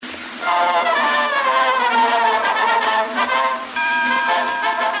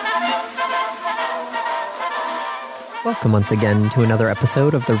Welcome once again to another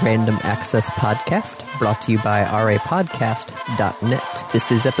episode of the Random Access Podcast, brought to you by rapodcast.net. This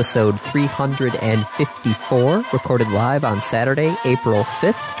is episode 354, recorded live on Saturday, April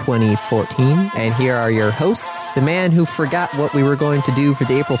 5th, 2014. And here are your hosts, the man who forgot what we were going to do for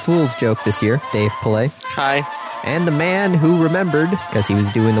the April Fool's joke this year, Dave Pillay. Hi. And the man who remembered, because he was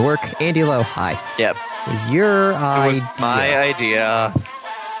doing the work, Andy Lowe. Hi. Yep. It was your idea. It was my idea.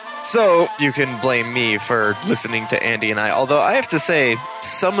 So, you can blame me for listening to Andy and I, although I have to say,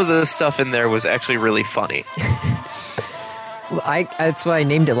 some of the stuff in there was actually really funny. Well, that's why I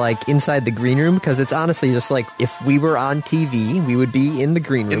named it, like, Inside the Green Room, because it's honestly just like, if we were on TV, we would be in the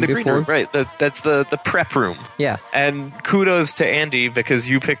green room. In the green room, right. That's the prep room. Yeah. And kudos to Andy, because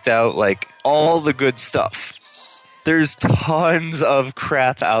you picked out, like, all the good stuff. There's tons of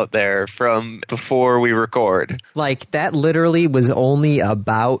crap out there from before we record. Like, that literally was only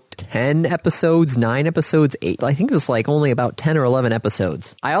about 10 episodes, 9 episodes, 8. I think it was like only about 10 or 11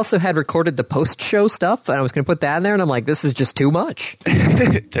 episodes. I also had recorded the post-show stuff, and I was going to put that in there, and I'm like, this is just too much.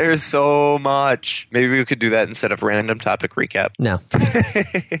 There's so much. Maybe we could do that instead of random topic recap. No.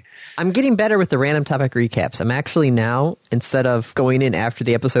 I'm getting better with the random topic recaps. I'm actually now, instead of going in after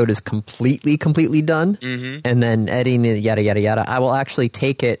the episode is completely done, and then editing it, yada, yada, yada, I will actually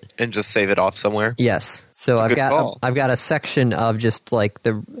take it. And just save it off somewhere? Yes. So I've got a section of just like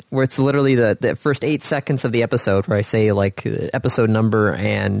where it's literally the first 8 seconds of the episode where I say like episode number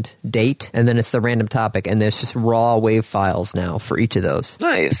and date, and then it's the random topic, and there's just raw wave files now for each of those.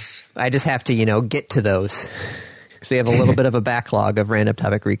 Nice. I just have to, get to those. So we have a little bit of a backlog of random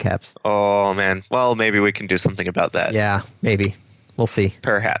topic recaps. Oh, man. Well, maybe we can do something about that. Yeah, maybe. We'll see.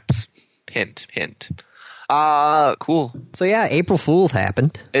 Perhaps. Hint, hint. Cool. So yeah, April Fool's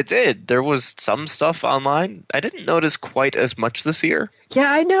happened. It did. There was some stuff online. I didn't notice quite as much this year.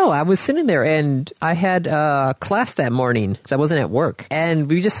 Yeah, I know. I was sitting there and I had class that morning because I wasn't at work. And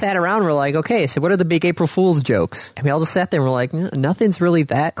we just sat around and we're like, okay, so what are the big April Fool's jokes? And we all just sat there and we're like, nothing's really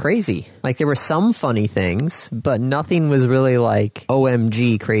that crazy. Like, there were some funny things, but nothing was really like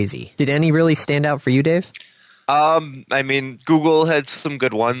OMG crazy. Did any really stand out for you, Dave? I mean, Google had some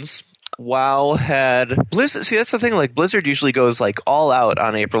good ones. WoW had Blizzard. See, that's the thing. Like, Blizzard usually goes like all out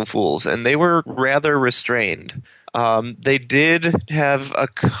on April Fools, and they were rather restrained. They did have a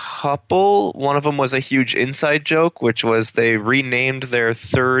couple. One of them was a huge inside joke, which was they renamed their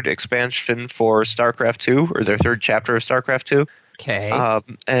third expansion for StarCraft 2, or their third chapter of StarCraft 2. Okay.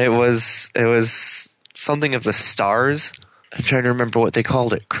 And it was something of the stars. I'm trying to remember what they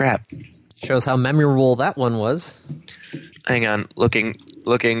called it. Crap. Shows how memorable that one was. Hang on, looking,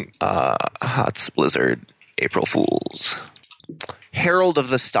 HOTS Blizzard, April Fools. Herald of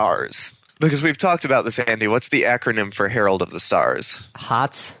the Stars. Because we've talked about this, Andy. What's the acronym for Herald of the Stars?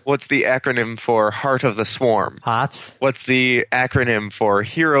 HOTS. What's the acronym for Heart of the Swarm? HOTS. What's the acronym for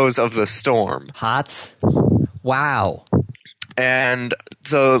Heroes of the Storm? HOTS. Wow. And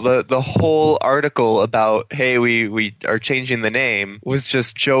so the whole article about, hey, we are changing the name was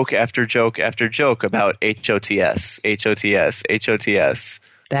just joke after joke after joke about HOTS, HOTS, HOTS.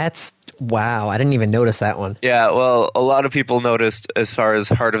 That's, wow, I didn't even notice that one. Yeah, well, a lot of people noticed as far as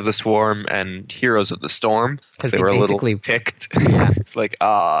Heart of the Swarm and Heroes of the Storm, because they were a little ticked. Yeah. It's like,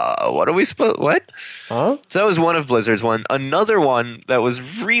 what are we supposed, what? Huh? So that was one of Blizzard's one. Another one that was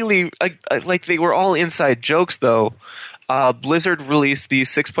really, like they were all inside jokes, though. Blizzard released the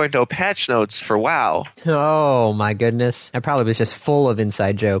 6.0 patch notes for WoW. Oh, my goodness. That probably was just full of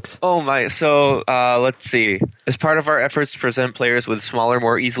inside jokes. Oh, my. So, let's see. As part of our efforts to present players with smaller,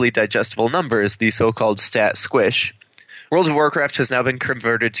 more easily digestible numbers, the so-called stat squish, World of Warcraft has now been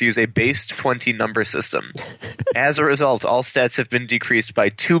converted to use a base 20 number system. As a result, all stats have been decreased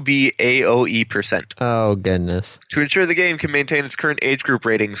by 2B AOE%. Oh, goodness. To ensure the game can maintain its current age group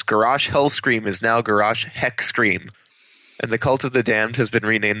ratings, Garrosh Hellscream is now Garrosh Hexscream. And the Cult of the Damned has been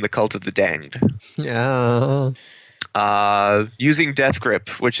renamed the Cult of the Danged. Oh. Using Death Grip,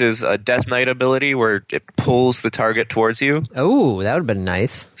 which is a Death Knight ability where it pulls the target towards you. Oh, that would have been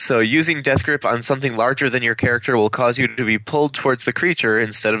nice. So using Death Grip on something larger than your character will cause you to be pulled towards the creature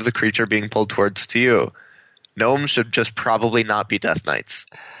instead of the creature being pulled towards to you. Gnomes should just probably not be Death Knights.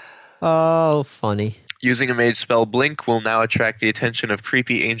 Oh, funny. Using a mage spell, Blink will now attract the attention of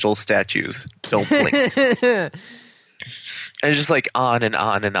creepy angel statues. Don't blink. And just like on and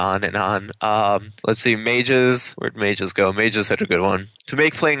on and on and on. Let's see, mages. Where'd mages go? Mages had a good one. To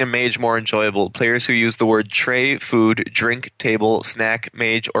make playing a mage more enjoyable, players who use the word tray, food, drink, table, snack,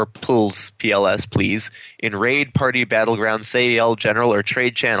 mage, or pulls, PLS, please, in raid, party, battleground, say, yell, general, or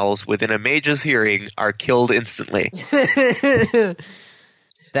trade channels within a mage's hearing are killed instantly.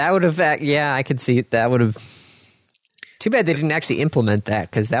 That would have, yeah, I could see it. That would have. Too bad they didn't actually implement that,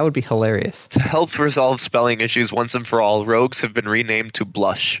 because that would be hilarious. To help resolve spelling issues once and for all, rogues have been renamed to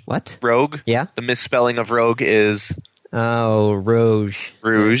Blush. What? Rogue? Yeah? The misspelling of rogue is Oh, Rouge.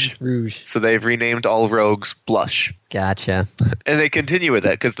 Rouge. Rouge. So they've renamed all rogues Blush. Gotcha. And they continue with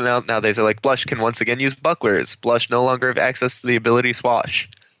that, because now they say, like, Blush can once again use bucklers. Blush no longer have access to the ability Swash,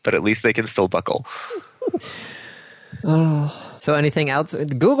 but at least they can still buckle. So anything else?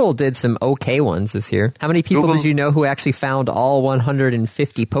 Google did some okay ones this year. How many people did you know who actually found all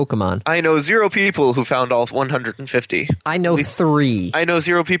 150 Pokemon? I know 0 people who found all 150. I know 3. I know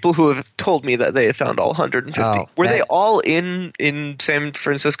 0 people who have told me that they have found all 150. Oh, Were they all in San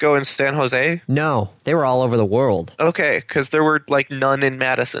Francisco and San Jose? No, they were all over the world. Okay, because there were, like, none in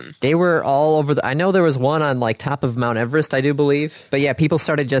Madison. They were all over I know there was one on, like, top of Mount Everest, I do believe. But yeah, people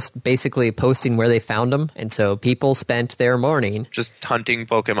started just basically posting where they found them. And so people spent their morning just hunting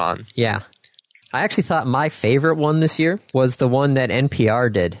Pokemon. Yeah. I actually thought my favorite one this year was the one that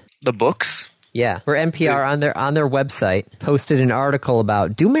NPR did. The books? Yeah, where NPR on their website posted an article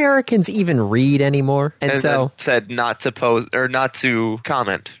about, do Americans even read anymore? And so said not to post or not to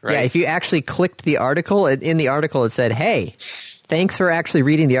comment, right? Yeah, if you actually clicked the article, in the article it said, hey, thanks for actually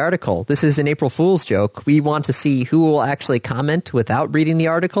reading the article. This is an April Fool's joke. We want to see who will actually comment without reading the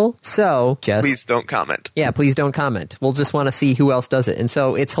article. So just... Please don't comment. Yeah, please don't comment. We'll just want to see who else does it. And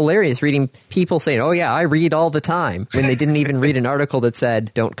so it's hilarious reading people saying, oh yeah, I read all the time, when they didn't even read an article that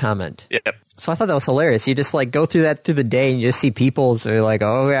said, don't comment. Yep. So I thought that was hilarious. You just like go through the day and you just see people say like,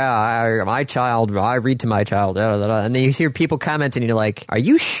 oh yeah, I read to my child. Blah, blah, blah. And then you hear people commenting and you're like, are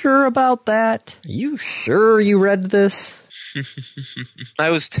you sure about that? Are you sure you read this? I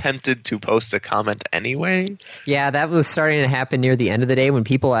was tempted to post a comment anyway. Yeah, that was starting to happen near the end of the day when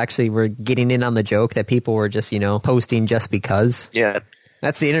people actually were getting in on the joke that people were just, posting just because. Yeah.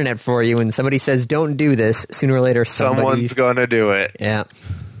 That's the internet for you. When somebody says, don't do this, sooner or later someone's going to do it. Yeah.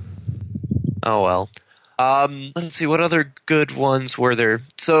 Oh, well. Let's see, what other good ones were there?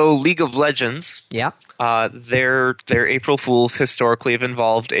 So, League of Legends. Yeah. Their April Fools historically have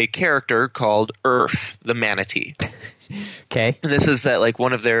involved a character called Earth, the manatee. Okay. And this is that, like,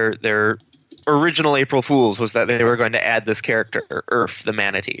 one of their original April Fools was that they were going to add this character, Earth, the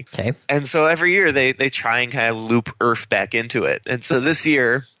manatee. Okay. And so every year they try and kind of loop Earth back into it. And so this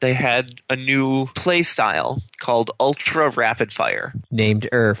year they had a new play style called Ultra Rapid Fire. Named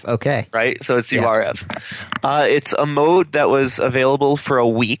Earth. Okay. Right? So it's URF. It's a mode that was available for a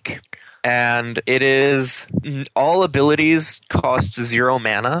week. And it is all abilities cost 0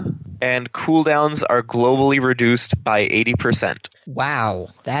 mana, and cooldowns are globally reduced by 80%. Wow,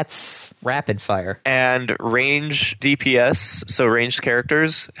 that's rapid fire. And range DPS, so ranged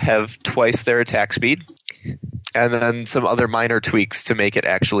characters, have twice their attack speed. And then some other minor tweaks to make it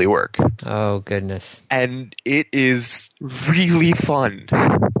actually work. Oh, goodness. And it is really fun.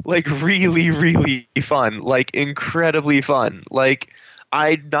 Like, really, really fun. Like, incredibly fun. Like,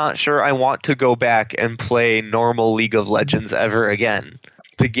 I'm not sure I want to go back and play normal League of Legends ever again.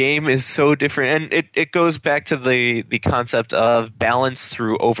 The game is so different, and it goes back to the concept of balance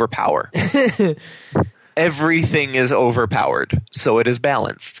through overpower. Everything is overpowered, so it is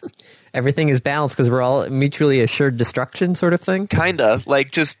balanced. Everything is balanced because we're all mutually assured destruction sort of thing? Kinda.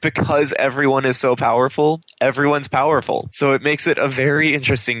 Like, just because everyone is so powerful, everyone's powerful. So it makes it a very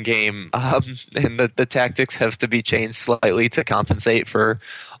interesting game. And the tactics have to be changed slightly to compensate for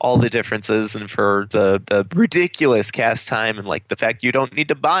all the differences and for the ridiculous cast time and, like, the fact you don't need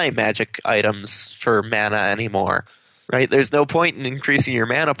to buy magic items for mana anymore. Right? There's no point in increasing your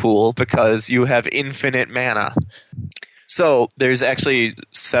mana pool because you have infinite mana. So there's actually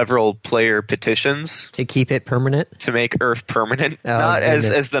several player petitions to keep it permanent, to make Earth permanent, oh, not goodness.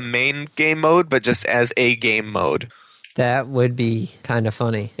 as the main game mode, but just as a game mode. That would be kind of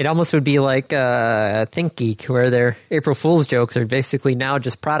funny. It almost would be like ThinkGeek, where their April Fool's jokes are basically now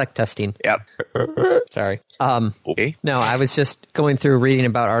just product testing. Yep. Sorry. Okay. No, I was just going through reading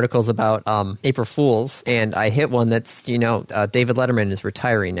about articles about April Fools, and I hit one that's, David Letterman is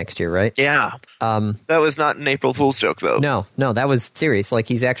retiring next year, right? Yeah. That was not an April Fool's joke, though. No, that was serious. Like,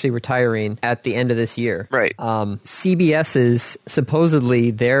 he's actually retiring at the end of this year. Right. CBS's,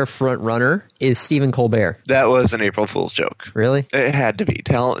 supposedly, their front runner is Stephen Colbert. That was an April Fool's joke. Really? It had to be.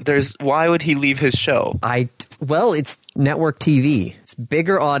 Why would he leave his show? Well, it's network TV. It's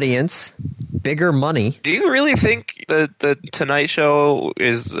bigger audience, bigger money. Do you really think the Tonight Show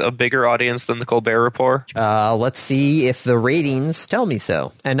is a bigger audience than the Colbert Report? Let's see if the ratings tell me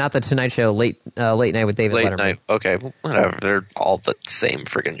so. And not the Tonight Show, late night with David Letterman. Late night. Okay, whatever. They're all the same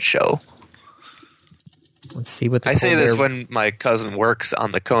friggin' show. Let's see what I say this when my cousin works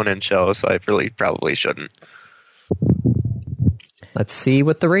on the Conan show, so I really probably shouldn't. Let's see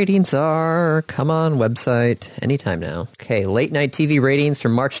what the ratings are. Come on, website. Anytime now. Okay, late night TV ratings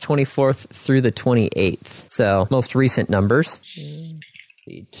from March 24th through the 28th. So, most recent numbers.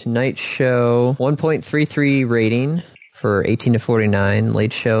 The Tonight Show, 1.33 rating for 18 to 49.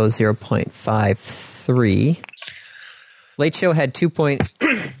 Late Show, 0.53. Late Show had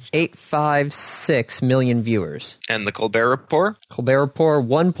 2.856 million viewers. And the Colbert Report? Colbert Report,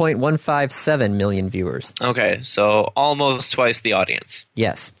 1.157 million viewers. Okay, so almost twice the audience.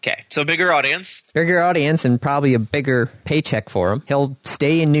 Yes. Okay, so bigger audience. Bigger audience and probably a bigger paycheck for him. He'll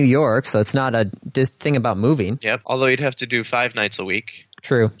stay in New York, so it's not a thing about moving. Yep, although he'd have to do 5 nights a week.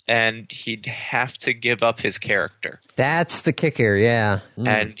 True. And he'd have to give up his character. That's the kicker, yeah.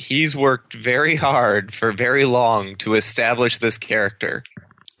 And he's worked very hard for very long to establish this character.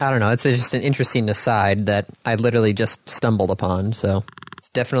 I don't know. It's just an interesting aside that I literally just stumbled upon, so it's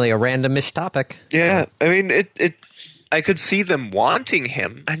definitely a randomish topic. Yeah, I mean, I could see them wanting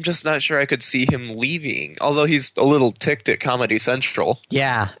him. I'm just not sure I could see him leaving. Although he's a little ticked at Comedy Central.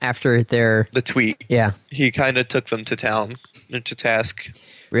 Yeah, after their... The tweet. Yeah. He kind of took them to task.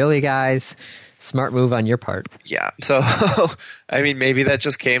 Really, guys? Smart move on your part. Yeah. So, I mean, maybe that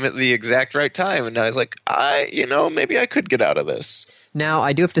just came at the exact right time. And I was like, maybe I could get out of this. Now,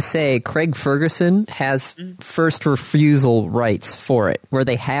 I do have to say, Craig Ferguson has first refusal rights for it, where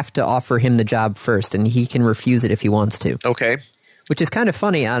they have to offer him the job first, and he can refuse it if he wants to. Okay. Which is kind of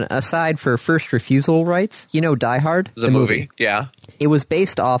funny. Aside for first refusal rights, you know Die Hard? The movie. Yeah. It was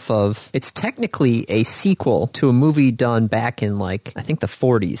based off of, it's technically a sequel to a movie done back in, I think the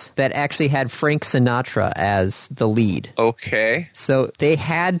 40s, that actually had Frank Sinatra as the lead. Okay. So they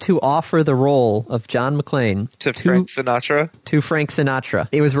had to offer the role of John McClane to Frank Sinatra? To Frank Sinatra.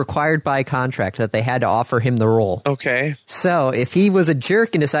 It was required by contract that they had to offer him the role. Okay. So if he was a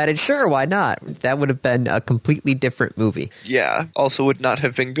jerk and decided, sure, why not? That would have been a completely different movie. Yeah. Also would not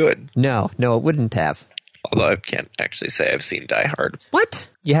have been good. No, it wouldn't have. Although I can't actually say I've seen Die Hard. What?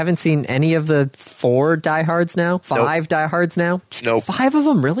 You haven't seen any of the 4 Die Hards now? 5 Die Hards now? Nope. 5 of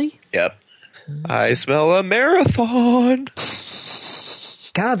them, really? Yep. I smell a marathon.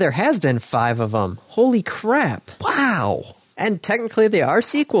 God, there has been 5 of them. Holy crap. Wow. And technically they are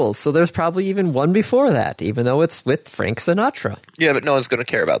sequels, so there's probably even one before that, even though it's with Frank Sinatra. Yeah, but no one's going to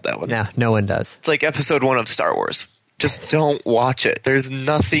care about that one. No, no one does. It's like episode 1 of Star Wars. Just don't watch it. There's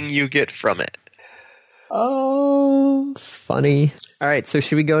nothing you get from it. Oh, funny. All right, so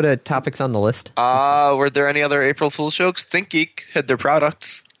should we go to topics on the list? Were there any other April Fool's jokes? ThinkGeek had their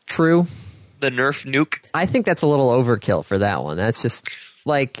products. True. The Nerf nuke. I think that's a little overkill for that one. That's just,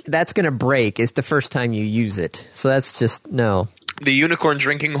 that's going to break. It's the first time you use it. So that's just, no. The unicorn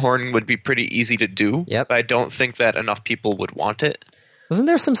drinking horn would be pretty easy to do. Yep. But I don't think that enough people would want it. Wasn't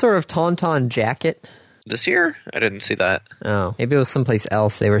there some sort of Tauntaun jacket? This year? I didn't see that. Oh, maybe it was someplace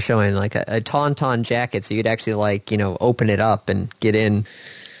else. They were showing a Tauntaun jacket, so you could actually open it up and get in.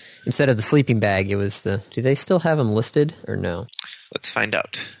 Instead of the sleeping bag, it was the... Do they still have them listed or no? Let's find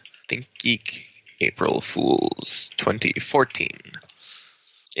out. ThinkGeek April Fools 2014.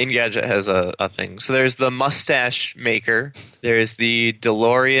 Engadget has a thing. So there's the mustache maker. There's the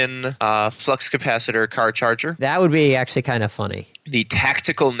DeLorean flux capacitor car charger. That would be actually kind of funny. The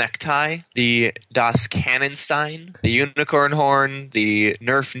tactical necktie. The Das Cannonstein. The unicorn horn. The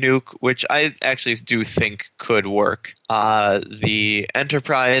Nerf nuke, which I actually do think could work. The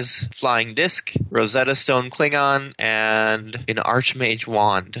Enterprise flying disc. Rosetta Stone Klingon. And an Archmage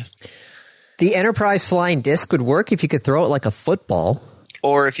wand. The Enterprise flying disc would work if you could throw it like a football.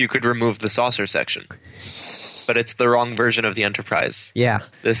 Or if you could remove the saucer section. But it's the wrong version of the Enterprise. Yeah.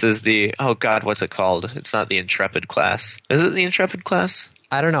 This is the... Oh, God, what's it called? It's not the Intrepid class. Is it the Intrepid class?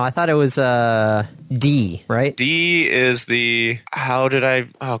 I don't know. I thought it was D, right? D is the... How did I...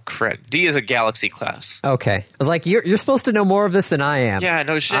 Oh, correct. D is a Galaxy class. Okay. I was like, you're supposed to know more of this than I am. Yeah,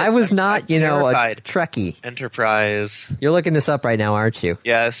 no shit. I was not, I'm a terrified. Trekkie. Enterprise. You're looking this up right now, aren't you?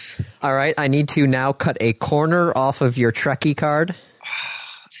 Yes. All right. I need to now cut a corner off of your Trekkie card.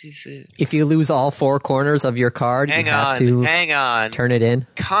 If you lose all 4 corners of your card, you have to hang on. Turn it in.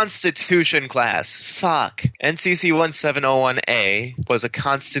 Constitution class. Fuck. NCC 1701A was a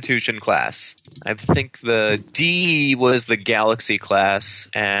Constitution class. I think the D was the Galaxy class,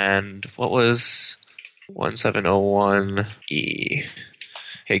 and what was 1701E?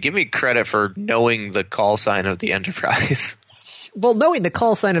 Hey, give me credit for knowing the call sign of the Enterprise. Well, knowing the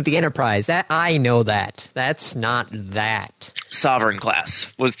call sign of the Enterprise, that I know that. That's not that. Sovereign class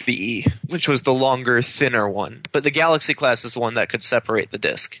was the E, which was the longer, thinner one. But the Galaxy class is the one that could separate the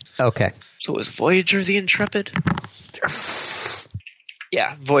disc. Okay. So was Voyager the Intrepid?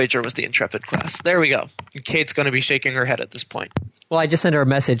 Yeah, Voyager was the Intrepid class. There we go. Kate's going to be shaking her head at this point. Well, I just sent her a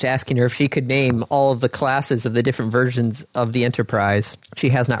message asking her if she could name all of the classes of the different versions of the Enterprise. She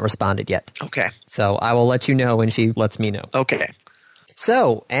has not responded yet. Okay. So I will let you know when she lets me know. Okay.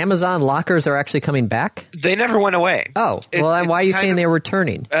 So, Amazon lockers are actually coming back? They never went away. Oh, well, then why are you saying they're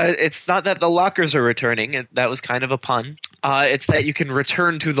returning? It's not that the lockers are returning. That was kind of a pun. It's that you can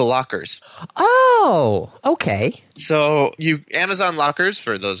return to the lockers. Oh, okay. So Amazon lockers,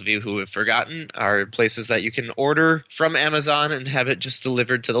 for those of you who have forgotten, are places that you can order from Amazon and have it just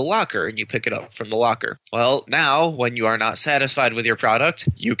delivered to the locker, and you pick it up from the locker. Well, now, when you are not satisfied with your product,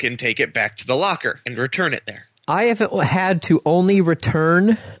 you can take it back to the locker and return it there. I have had to only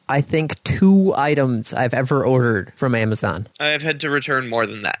return, I think, 2 items I've ever ordered from Amazon. I've had to return more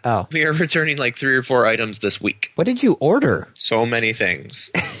than that. Oh. We are returning like 3 or 4 items this week. What did you order? So many things.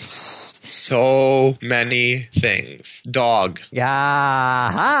 So many things. Dog. Yeah,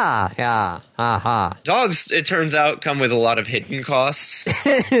 ha, yeah, ha, ha. Dogs, it turns out, come with a lot of hidden costs.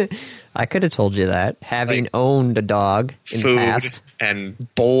 I could have told you that, having owned a dog in the Food past. and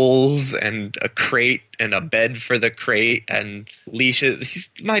bowls and a crate and a bed for the crate and leashes.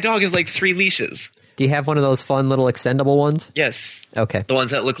 My dog is like 3 leashes. Do you have one of those fun little extendable ones? Yes. Okay. The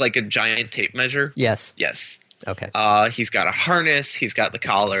ones that look like a giant tape measure? Yes. Yes. Okay. He's got a harness. He's got the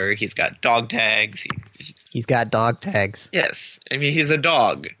collar. He's got dog tags. He's got dog tags. Yes. I mean, he's a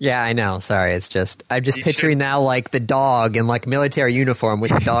dog. Yeah, I know. Sorry, it's just I'm just You picturing now like the dog in like military uniform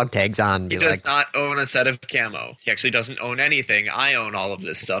with the dog tags on. He does not own a set of camo. He actually doesn't own anything. I own all of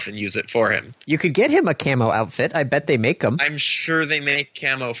this stuff and use it for him. You could get him a camo outfit. I bet they make them. I'm sure they make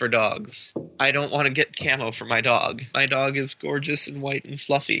camo for dogs. I don't want to get camo for my dog. My dog is gorgeous and white and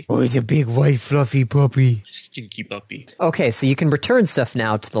fluffy. Oh, he's a big white fluffy puppy. Stinky puppy. Okay, so you can return stuff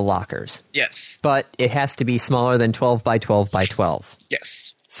now to the lockers, Yes. but it has to be smaller than 12 by 12 by 12.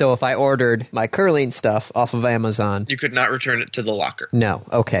 Yes. So if I ordered my curling stuff off of Amazon, You could not return it to the locker. no.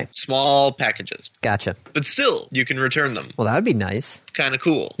 Okay, Small packages. gotcha. But still, you can return them. Well, that would be nice. It's kind of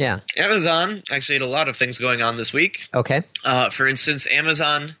cool. Yeah. Amazon actually had a lot of things going on this week. Okay. For instance,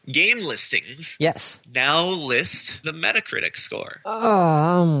 Amazon game listings Yes. now list the Metacritic score.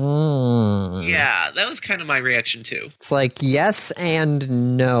 Oh. Yeah, that was kind of my reaction too. It's like yes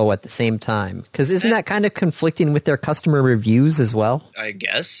and no at the same time. Because isn't that kind of conflicting with their customer reviews as well? I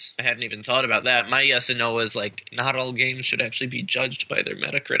guess. I hadn't even thought about that. My yes and no was like, not all games should actually be judged by their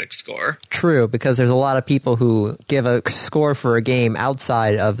Metacritic score. True, because there's a lot of people who give a score for a game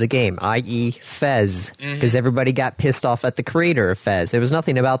outside of the game, i.e. Fez. Because everybody got pissed off at the creator of Fez. There was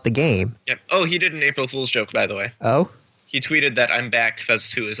nothing about the game. Yep. Oh, he did an April Fool's joke, by the way. Oh? He tweeted that I'm back, Fez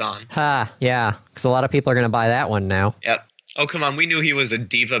 2 is on. Ha, yeah. Because a lot of people are going to buy that one now. Yep. Oh, come on. We knew he was a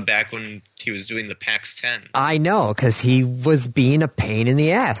diva back when he was doing the PAX 10. I know, because he was being a pain in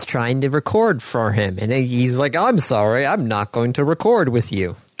the ass trying to record for him. And he's like, I'm sorry, I'm not going to record with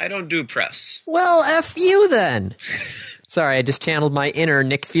you. I don't do press. Well, F you then. Sorry, I just channeled my inner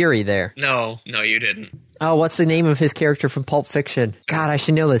Nick Fury there. No, you didn't. Oh, what's the name of his character from Pulp Fiction? God, I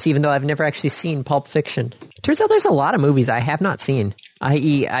should know this, even though I've never actually seen Pulp Fiction. Turns out there's a lot of movies I have not seen.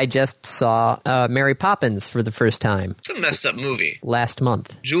 I.e., I just saw Mary Poppins for the first time It's a messed up movie. last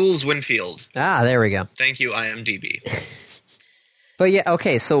month. Jules Winfield. Ah, there we go. Thank you, IMDb. But yeah,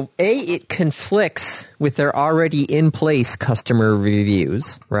 okay, so A, it conflicts with their already in place customer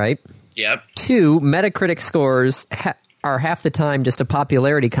reviews, right? Yep. 2, Metacritic scores are half the time just a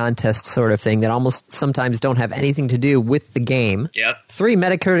popularity contest sort of thing that almost sometimes don't have anything to do with the game. Yep. 3,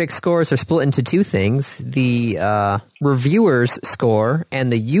 Metacritic scores are split into 2 things, the reviewer's score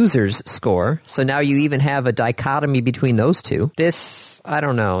and the user's score. So now you even have a dichotomy between those two. This, I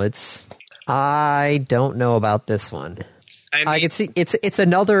don't know, I don't know about this one. I can see it's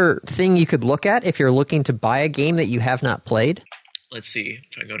another thing you could look at if you're looking to buy a game that you have not played. Let's see.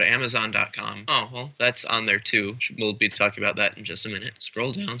 If I go to Amazon.com. Oh, well, that's on there too. We'll be talking about that in just a minute.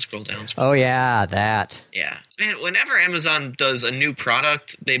 Scroll down. Oh, yeah, that. Yeah. Man, whenever Amazon does a new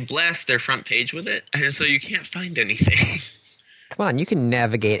product, they blast their front page with it, and so you can't find anything. Come on, you can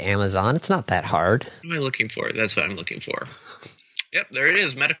navigate Amazon. It's not that hard. What am I looking for? That's what I'm looking for. Yep, there it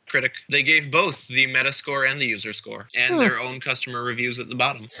is, Metacritic. They gave both the Metascore and the user score, and their own customer reviews at the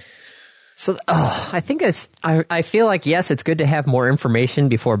bottom. So, I think I feel like, yes, it's good to have more information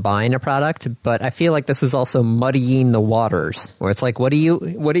before buying a product, but I feel like this is also muddying the waters, where it's like, you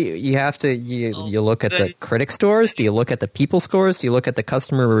look at the critic scores? Do you look at the people scores? Do you look at the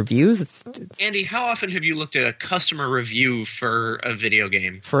customer reviews? Andy, how often have you looked at a customer review for a video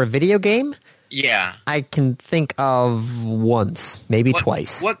game? For a video game? Yeah. I can think of once, maybe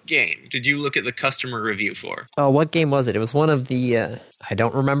twice. What game did you look at the customer review for? Oh, what game was it? It was one of the... I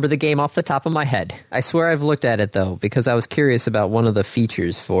don't remember the game off the top of my head. I swear I've looked at it, though, because I was curious about one of the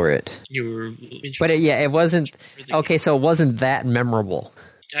features for it. You were interested. But it wasn't... Okay, so it wasn't that memorable.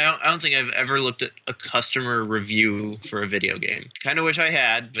 I don't think I've ever looked at a customer review for a video game. Kind of wish I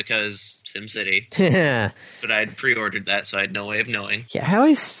had, because SimCity. But I'd pre-ordered that, so I had no way of knowing. Yeah, I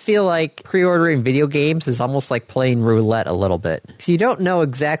always feel like pre-ordering video games is almost like playing roulette a little bit. So you don't know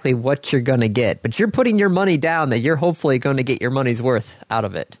exactly what you're going to get, but you're putting your money down that you're hopefully going to get your money's worth out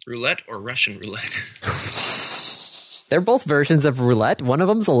of it. Roulette or Russian roulette? They're both versions of roulette. One of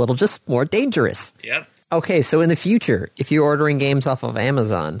them's a little just more dangerous. Yep. Okay, so in the future, if you're ordering games off of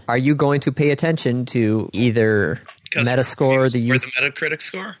Amazon, are you going to pay attention to either Metascore or the Metacritic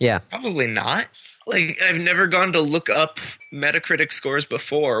score? Yeah. Probably not. Like, I've never gone to look up Metacritic scores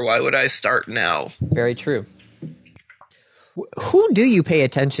before. Why would I start now? Very true. Who do you pay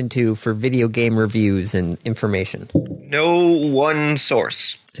attention to for video game reviews and information? No one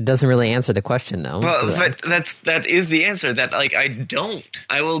source. It doesn't really answer the question, though. Well, but that is the answer. That, like, I don't.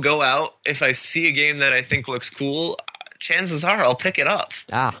 I will go out if I see a game that I think looks cool. Chances are I'll pick it up.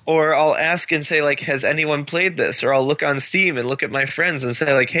 Or I'll ask and say, like, has anyone played this? Or I'll look on Steam and look at my friends and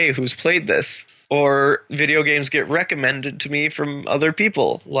say, like, hey, who's played this? Or video games get recommended to me from other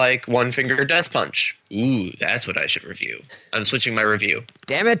people, like One Finger Death Punch. Ooh, that's what I should review. I'm switching my review.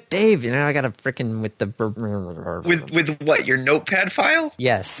 Damn it, Dave! You know I got to frickin' with the with what? Your Notepad file?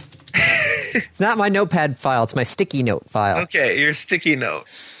 Yes. It's not my Notepad file. It's my sticky note file. Okay, your sticky note.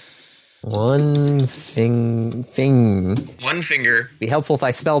 One One finger. Be helpful if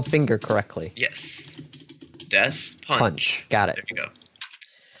I spelled finger correctly. Yes. Death Punch. Got it. There you go.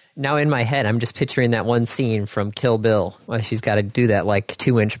 Now in my head, I'm just picturing that one scene from Kill Bill where she's got to do that like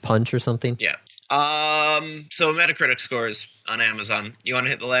 2-inch punch or something. Yeah. So Metacritic scores on Amazon. You want to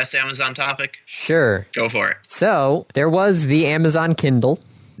hit the last Amazon topic? Sure. Go for it. So there was the Amazon Kindle.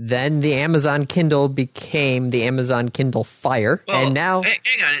 Then the Amazon Kindle became the Amazon Kindle Fire. Well, and now... hang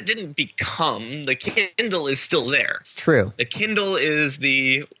on. It didn't become. The Kindle is still there. True. The Kindle is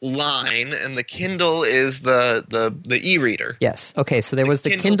the line, and the Kindle is the e-reader. Yes. Okay, so there was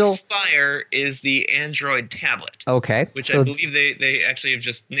the Kindle Fire is the Android tablet. Okay. Which I believe they actually have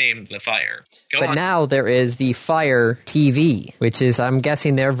just named the Fire. Go on. Now there is the Fire TV, which is, I'm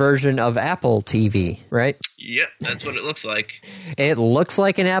guessing, their version of Apple TV, right? Yep, that's what it looks like. It looks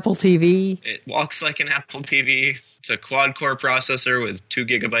like an Apple TV. It walks like an Apple TV. It's a quad-core processor with 2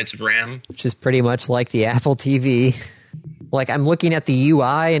 gigabytes of RAM. Which is pretty much like the Apple TV. Like, I'm looking at the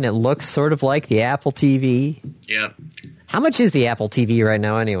UI, and it looks sort of like the Apple TV. Yep. How much is the Apple TV right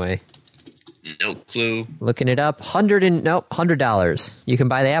now, anyway? No clue. Looking it up, $100. You can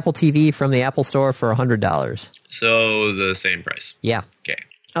buy the Apple TV from the Apple Store for $100. So the same price. Yeah. Okay.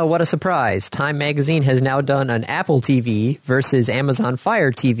 Oh, what a surprise. Time Magazine has now done an Apple TV versus Amazon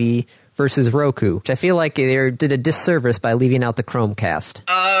Fire TV versus Roku, which I feel like they did a disservice by leaving out the Chromecast.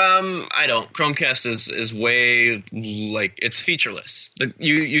 I don't. Chromecast is way, like, it's featureless.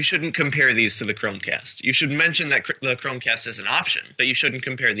 You shouldn't compare these to the Chromecast. You should mention that the Chromecast is an option, but you shouldn't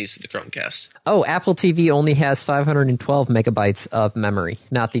compare these to the Chromecast. Oh, Apple TV only has 512 megabytes of memory,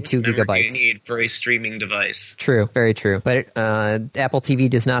 not the 2 gigabytes. You need for a streaming device. True, very true. But Apple TV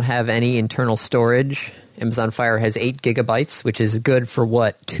does not have any internal storage. Amazon Fire has 8 gigabytes, which is good for,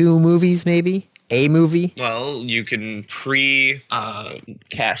 what, 2 movies maybe? A movie? Well, you can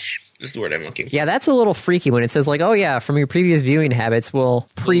cache is the word I'm looking for. Yeah, that's a little freaky when it says, like, oh yeah, from your previous viewing habits, we'll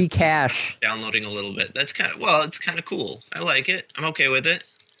pre-cache. Downloading a little bit. That's kind of, it's kind of cool. I like it. I'm okay with it.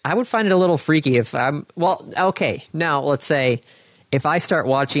 I would find it a little freaky if okay, now let's say if I start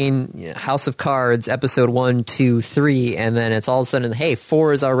watching House of Cards episode 1, 2, 3, and then it's all of a sudden, hey,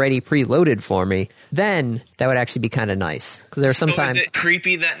 4 is already preloaded for me, then that would actually be kind of nice. Because there's sometimes... is it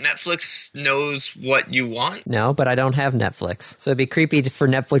creepy that Netflix knows what you want? No, but I don't have Netflix. So it'd be creepy for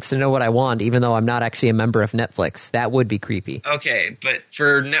Netflix to know what I want, even though I'm not actually a member of Netflix. That would be creepy. Okay, but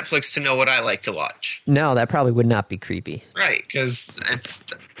for Netflix to know what I like to watch. No, that probably would not be creepy. Right, because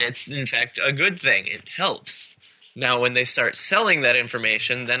it's in fact a good thing. It helps. Now, when they start selling that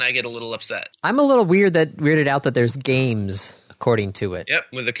information, then I get a little upset. I'm a little weirded out that there's games according to it. Yep,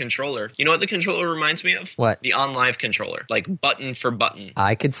 with a controller. You know what the controller reminds me of? What? The OnLive controller. Like button for button.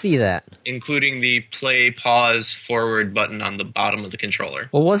 I could see that. Including the play, pause, forward button on the bottom of the controller.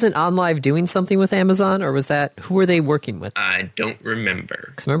 Well, wasn't OnLive doing something with Amazon, or was that... Who were they working with? I don't remember.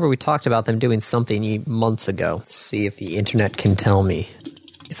 Because remember we talked about them doing something months ago. Let's see if the internet can tell me.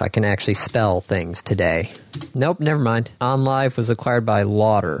 if I can actually spell things today. Nope, never mind. OnLive was acquired by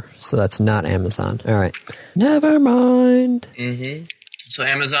Lauder, so that's not Amazon. All right. Never mind. Mm-hmm. So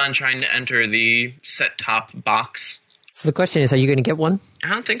Amazon trying to enter the set-top box. So the question is, are you going to get one? I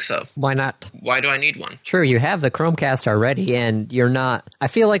don't think so. Why not? Why do I need one? True, you have the Chromecast already, and you're not... I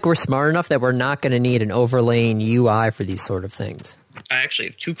feel like we're smart enough that we're not going to need an overlaying UI for these sort of things. I actually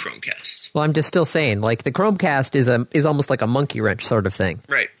have 2 Chromecasts. Well, I'm just still saying, like, the Chromecast is almost like a monkey wrench sort of thing.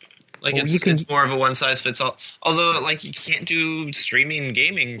 Right. Like, well, it's more of a one-size-fits-all. Although, like, you can't do streaming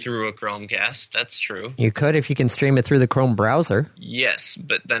gaming through a Chromecast. That's true. You could if you can stream it through the Chrome browser. Yes,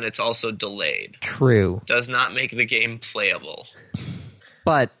 but then it's also delayed. True. Does not make the game playable.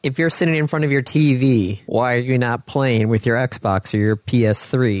 But if you're sitting in front of your TV, why are you not playing with your Xbox or your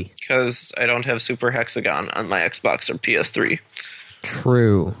PS3? Because I don't have Super Hexagon on my Xbox or PS3.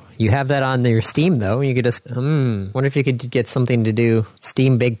 True. You have that on your Steam, though. You could just, wonder if you could get something to do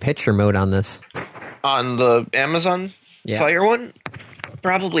Steam Big Picture mode on this. On the Amazon Fire one?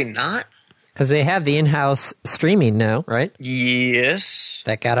 Probably not. Because they have the in-house streaming now, right? Yes.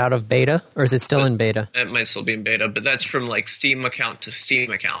 That got out of beta? Or is it still in beta? It might still be in beta, but that's from, like, Steam account to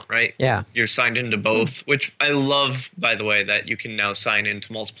Steam account, right? Yeah. You're signed into both, which I love, by the way, that you can now sign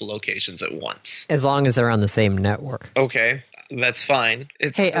into multiple locations at once. As long as they're on the same network. Okay. That's fine.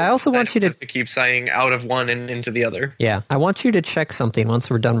 Hey, I also want you to keep signing out of one and into the other. Yeah, I want you to check something once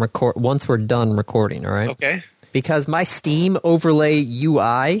we're done recording, all right? Okay. Because my Steam overlay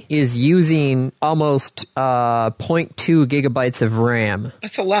UI is using almost 0.2 gigabytes of RAM.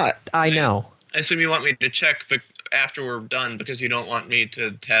 That's a lot. I know. I assume you want me to check after we're done because you don't want me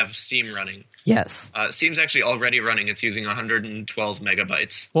to have Steam running. Yes. Steam's actually already running. It's using 112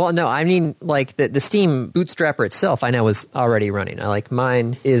 megabytes. Well, no, I mean, like, the Steam Bootstrapper itself, I know, is already running.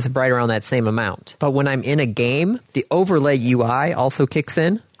 Mine is right around that same amount. But when I'm in a game, the overlay UI also kicks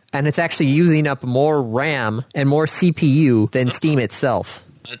in, and it's actually using up more RAM and more CPU than Steam itself.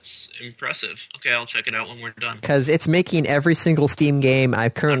 That's impressive. Okay, I'll check it out when we're done. Because it's making every single Steam game I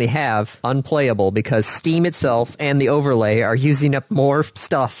currently have unplayable because Steam itself and the overlay are using up more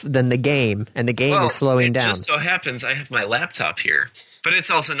stuff than the game, and the game is slowing down. It just so happens I have my laptop here, but it's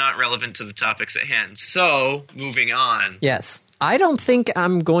also not relevant to the topics at hand. So, moving on. Yes. I don't think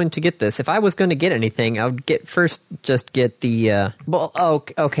I'm going to get this. If I was going to get anything, I would get the...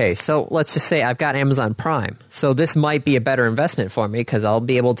 okay, so let's just say I've got Amazon Prime. So this might be a better investment for me because I'll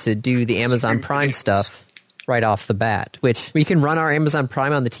be able to do the Amazon Prime stuff right off the bat, which we can run our Amazon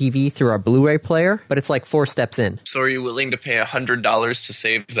Prime on the TV through our Blu-ray player, but it's like 4 steps in. So are you willing to pay $100 to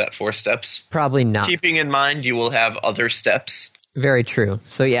save that 4 steps? Probably not. Keeping in mind you will have other steps. Very true.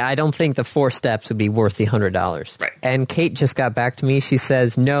 So yeah, I don't think the 4 steps would be worth the $100. Right. And Kate just got back to me. She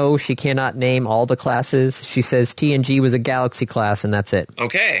says, no, she cannot name all the classes. She says TNG was a Galaxy class, and that's it.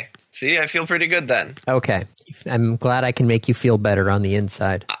 Okay. See, I feel pretty good then. Okay. I'm glad I can make you feel better on the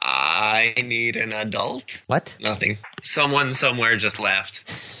inside. I need an adult. What? Nothing. Someone somewhere just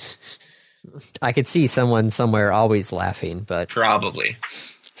laughed. I could see someone somewhere always laughing, but... Probably.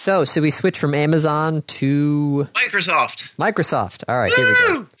 So, should we switch from Amazon to... Microsoft. All right, here we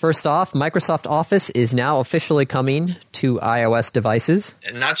go. First off, Microsoft Office is now officially coming to iOS devices.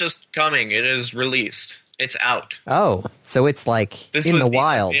 And not just coming, it is released. It's out. Oh, so it's like in the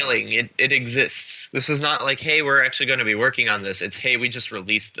wild. It exists. This was not like, hey, we're actually going to be working on this. It's, hey, we just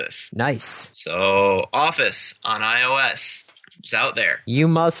released this. Nice. So, Office on iOS. It's out there. You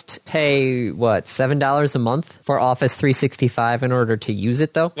must pay, $7 a month for Office 365 in order to use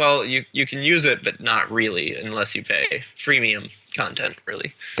it, though? Well, you can use it, but not really, unless you pay freemium content,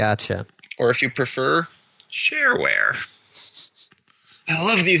 really. Gotcha. Or if you prefer, shareware. I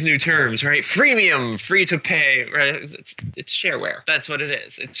love these new terms, right? Freemium, free to pay, right? It's shareware. That's what it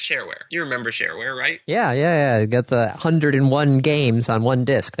is. It's shareware. You remember shareware, right? Yeah. You got the 101 games on one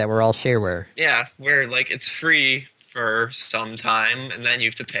disc that were all shareware. Yeah, where, it's free for some time, and then you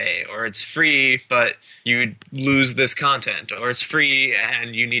have to pay, or it's free, but you lose this content, or it's free,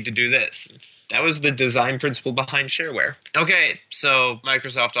 and you need to do this. That was the design principle behind shareware. Okay, so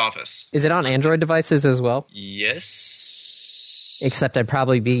Microsoft Office. Is it on Android devices as well? Yes. Except I'd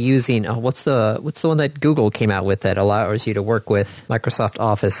probably be using, what's the one that Google came out with that allows you to work with Microsoft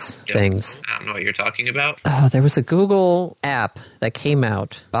Office things? I don't know what you're talking about. Oh, there was a Google app that came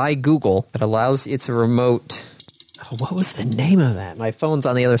out by Google that allows, it's a remote... What was the name of that? My phone's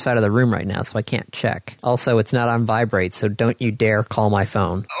on the other side of the room right now, so I can't check. Also, it's not on vibrate, so don't you dare call my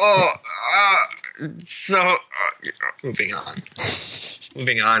phone. Moving on.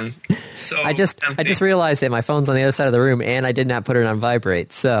 Moving on. So I just realized that my phone's on the other side of the room, and I did not put it on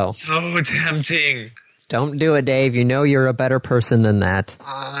vibrate, so... So tempting. Don't do it, Dave. You know you're a better person than that.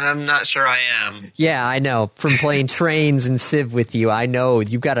 I'm not sure I am. Yeah, I know. From playing Trains and Civ with you, I know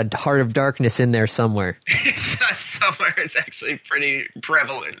you've got a heart of darkness in there somewhere. It's not somewhere. It's actually pretty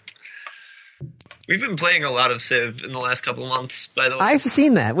prevalent. We've been playing a lot of Civ in the last couple of months, by the way. I've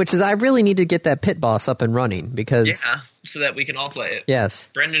seen that, which is I really need to get that pit boss up and running because... Yeah, so that we can all play it. Yes.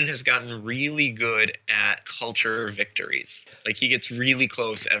 Brendan has gotten really good at culture victories. Like, he gets really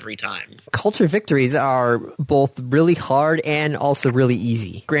close every time. Culture victories are both really hard and also really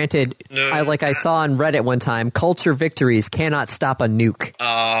easy. Granted, I saw on Reddit one time, culture victories cannot stop a nuke.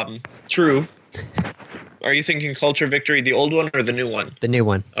 True. Are you thinking culture victory, the old one or the new one? The new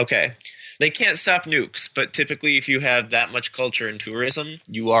one. Okay. They can't stop nukes, but typically if you have that much culture and tourism,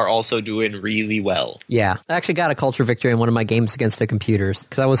 you are also doing really well. Yeah. I actually got a culture victory in one of my games against the computers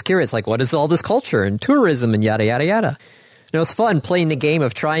because I was curious, like, what is all this culture and tourism and yada, yada, yada. And it was fun playing the game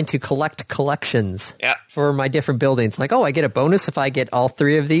of trying to collect collections for my different buildings. Like, oh, I get a bonus if I get all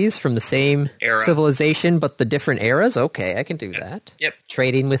three of these from the same civilization, but the different eras? Okay, I can do that. Yep.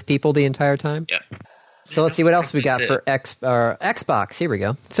 Trading with people the entire time? Yep. So let's see what else we got for Xbox. Here we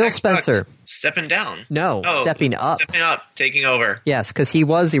go. Phil Xbox Spencer. Stepping down. No, stepping up. Stepping up, taking over. Yes, because he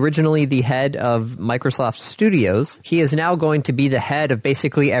was originally the head of Microsoft Studios. He is now going to be the head of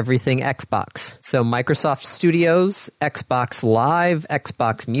basically everything Xbox. So Microsoft Studios, Xbox Live,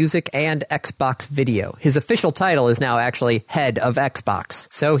 Xbox Music, and Xbox Video. His official title is now actually head of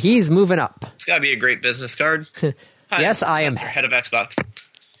Xbox. So he's moving up. It's got to be a great business card. Hi, yes, I am head of Xbox.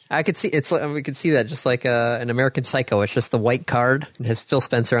 I could see we could see that just like an American Psycho. It's just the white card and has Phil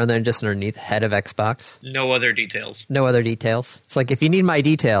Spencer on there just underneath head of Xbox. No other details. No other details. It's like if you need my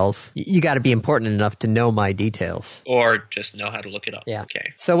details, you got to be important enough to know my details. Or just know how to look it up. Yeah.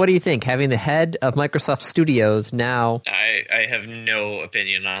 Okay. So what do you think? Having the head of Microsoft Studios now... I have no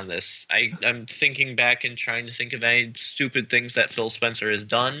opinion on this. I'm thinking back and trying to think of any stupid things that Phil Spencer has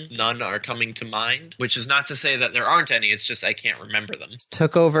done. None are coming to mind, which is not to say that there aren't any. It's just I can't remember them.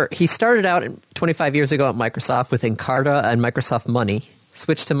 Took over... He started out 25 years ago at Microsoft with Encarta and Microsoft Money.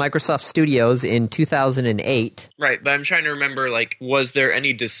 Switched to Microsoft Studios in 2008. Right, but I'm trying to remember, like, was there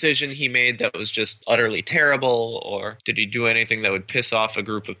any decision he made that was just utterly terrible, or did he do anything that would piss off a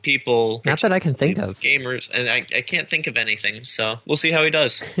group of people? Not that I can think of. Gamers, and I can't think of anything, so we'll see how he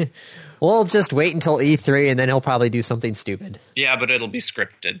does. We'll just wait until E3 and then he'll probably do something stupid. Yeah, but it'll be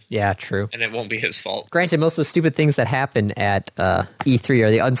scripted. Yeah, true. And it won't be his fault. Granted, most of the stupid things that happen at E3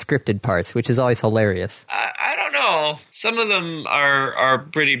 are the unscripted parts, which is always hilarious. I don't know. Some of them are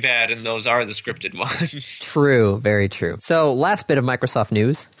pretty bad, and those are the scripted ones. True, very true. So, last bit of Microsoft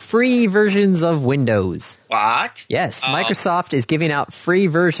news. Free versions of Windows. What? Yes, Microsoft is giving out free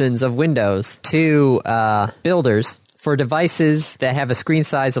versions of Windows to builders for devices that have a screen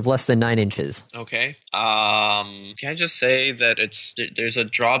size of less than 9 inches. Okay. Can I just say that there's a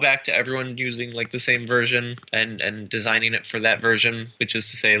drawback to everyone using like the same version and designing it for that version, which is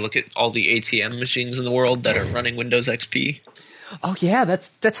to say, look at all the ATM machines in the world that are running Windows XP. Oh yeah,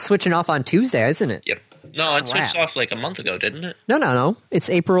 that's switching off on Tuesday, isn't it? Yep. No, it switched off like a month ago, didn't it? No. It's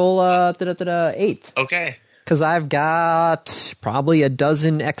April 8th. Okay. Because I've got probably a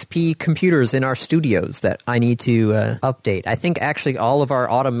dozen XP computers in our studios that I need to update. I think actually all of our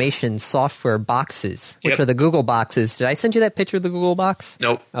automation software boxes, which are the Google boxes. Did I send you that picture of the Google box?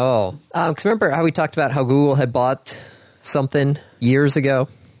 Nope. Oh. Because remember how we talked about how Google had bought something years ago?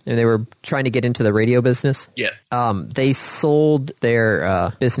 And they were trying to get into the radio business? Yeah. They sold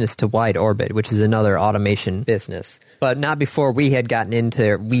their business to Wide Orbit, which is another automation business. But not before we had gotten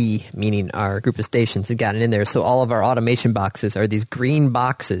into we, meaning our group of stations, had gotten in there. So all of our automation boxes are these green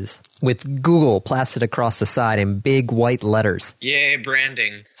boxes with Google plastered across the side in big white letters. Yay,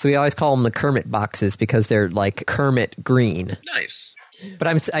 branding. So we always call them the Kermit boxes because they're like Kermit green. Nice.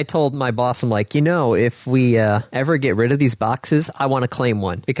 But I told my boss, I'm like, if we ever get rid of these boxes, I want to claim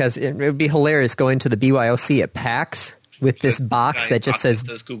one. Because it would be hilarious going to the BYOC at PAX with this box that just says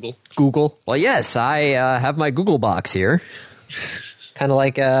Google. Google. Well, yes, I have my Google box here. Kind of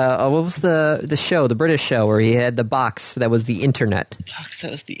like, what was the show, the British show, where he had the box that was the internet? Box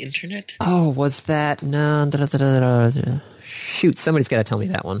that was the internet? Oh, was that? No. Shoot, somebody's got to tell me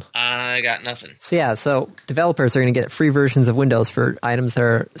that one. I got nothing. So developers are going to get free versions of Windows for items that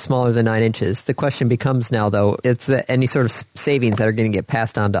are smaller than 9 inches. The question becomes now, though, it's any sort of savings that are going to get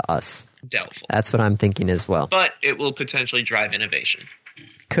passed on to us. Doubtful. That's what I'm thinking as well. But it will potentially drive innovation.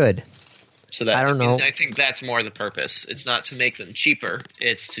 Could. So that, I don't know. I think that's more the purpose. It's not to make them cheaper.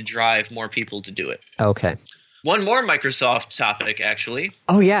 It's to drive more people to do it. Okay. One more Microsoft topic, actually.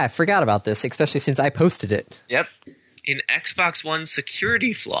 Oh, yeah, I forgot about this, especially since I posted it. Yep. An Xbox One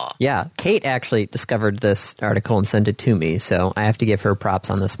security flaw. Yeah, Kate actually discovered this article and sent it to me, so I have to give her props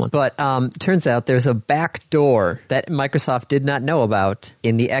on this one. But turns out there's a back door that Microsoft did not know about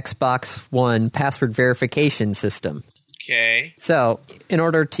in the Xbox One password verification system. Okay. So, in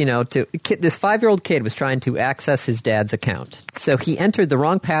order to, this 5-year-old kid was trying to access his dad's account. So he entered the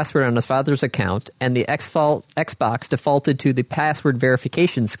wrong password on his father's account, and the Xbox defaulted to the password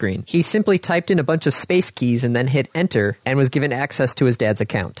verification screen. He simply typed in a bunch of space keys and then hit enter, and was given access to his dad's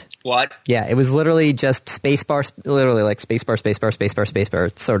account. What? Yeah, it was literally just spacebar, literally like spacebar, spacebar, spacebar,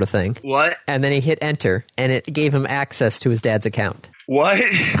 spacebar sort of thing. What? And then he hit enter, and it gave him access to his dad's account. What?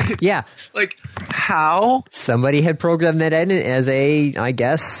 Yeah. Like, how? Somebody had programmed that in as a, I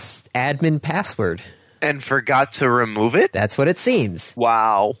guess, admin password. And forgot to remove it? That's what it seems.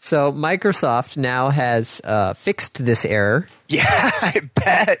 Wow. So Microsoft now has fixed this error. Yeah, I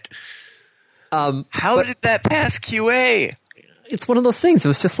bet. How did that pass QA? It's one of those things. It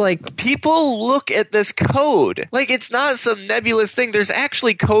was just like... People look at this code. Like, it's not some nebulous thing. There's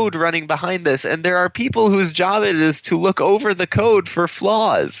actually code running behind this, and there are people whose job it is to look over the code for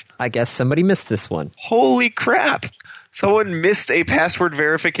flaws. I guess somebody missed this one. Holy crap. Someone missed a password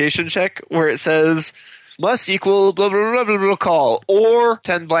verification check where it says, must equal blah, blah, blah, blah, blah, call, or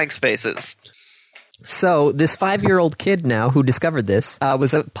 10 blank spaces. So this 5-year-old kid now who discovered this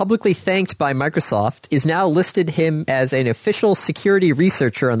was publicly thanked by Microsoft, is now listed him as an official security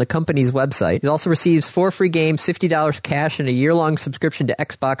researcher on the company's website. He also receives 4 free games, $50 cash, and a year-long subscription to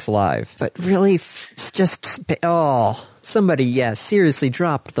Xbox Live. But really, it's just... somebody, seriously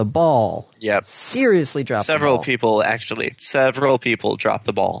dropped the ball. Yep. Seriously dropped the ball. Several people dropped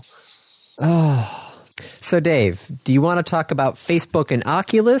the ball. Oh. So Dave, do you want to talk about Facebook and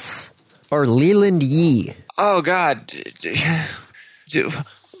Oculus? Or Leland Yee? Oh, God. Do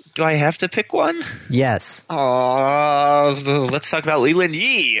I have to pick one? Yes. Let's talk about Leland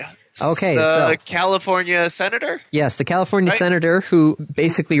Yee. Okay, the California senator? Yes, the California senator who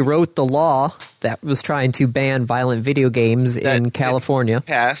basically wrote the law that was trying to ban violent video games in California.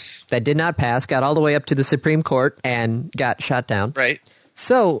 That did not pass, got all the way up to the Supreme Court, and got shot down. Right.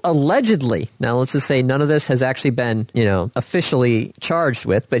 So, allegedly, now let's just say none of this has actually been, officially charged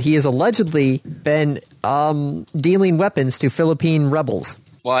with, but he has allegedly been dealing weapons to Philippine rebels.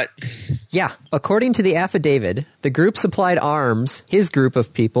 What? Yeah. According to the affidavit, the group supplied arms, his group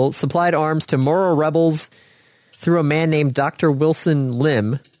of people, supplied arms to Moro rebels through a man named Dr. Wilson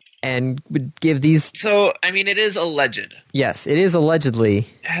Lim, and would give these... So, I mean, it is alleged. Yes, it is allegedly.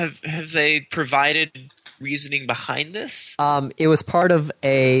 Have they provided reasoning behind this? It was part of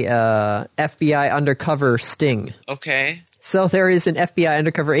a FBI undercover sting. Okay. So there is an FBI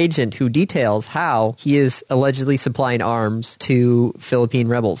undercover agent who details how he is allegedly supplying arms to Philippine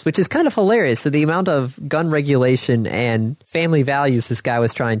rebels, which is kind of hilarious. So the amount of gun regulation and family values this guy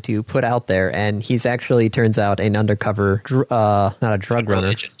was trying to put out there, and he's actually, turns out, an undercover, not a drug runner.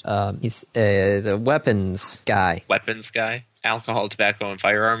 Agent. He's a weapons guy. Weapons guy? Alcohol, tobacco, and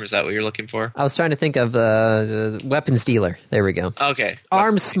firearm? Is that what you're looking for? I was trying to think of weapons dealer. There we go. Okay.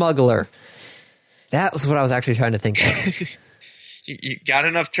 Arms smuggler. That was what I was actually trying to think of. You got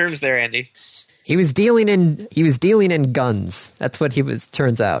enough terms there, Andy. He was dealing in guns. That's what he was,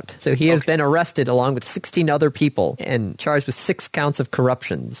 turns out. So he has been arrested along with 16 other people and charged with 6 counts of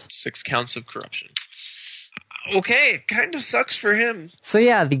corruptions. 6 counts of corruption. Okay, it kind of sucks for him. So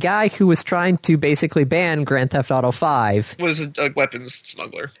yeah, the guy who was trying to basically ban Grand Theft Auto 5 was a weapons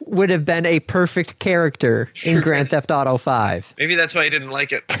smuggler. Would have been a perfect character in Grand Theft Auto 5. Maybe that's why he didn't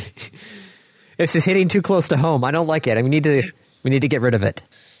like it. This is hitting too close to home. I don't like it. We need to get rid of it.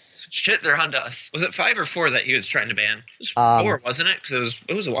 Shit, they're onto us. Was it 5 or 4 that he was trying to ban? It was 4, wasn't it? Because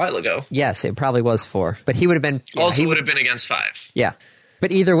it was a while ago. Yes, it probably was 4. But he would have been... Yeah, also would have been against 5. Yeah.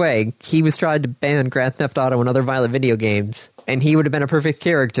 But either way, he was trying to ban Grand Theft Auto and other violent video games, and he would have been a perfect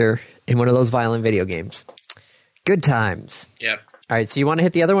character in one of those violent video games. Good times. Yep. All right, so you want to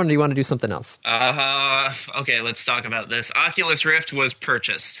hit the other one, or do you want to do something else? Okay, let's talk about this. Oculus Rift was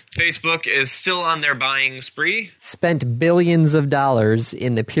purchased. Facebook is still on their buying spree. Spent billions of dollars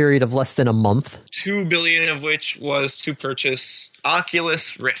in the period of less than a month. $2 billion of which was to purchase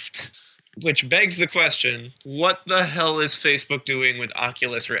Oculus Rift. Which begs the question, what the hell is Facebook doing with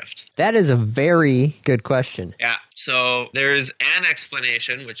Oculus Rift? That is a very good question. Yeah, so there's an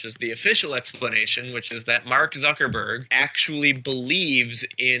explanation, which is the official explanation, which is that Mark Zuckerberg actually believes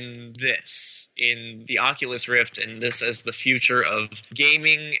in this, in the Oculus Rift, and this as the future of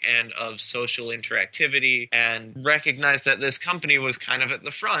gaming and of social interactivity, and recognized that this company was kind of at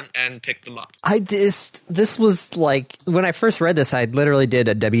the front and picked them up. This was like, when I first read this, I literally did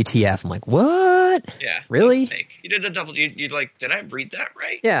a WTF. I'm like, what? Yeah. Really? Fake. You did a double. You like? Did I read that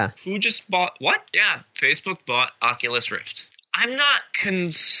right? Yeah. Who just bought what? Yeah, Facebook bought Oculus Rift. I'm not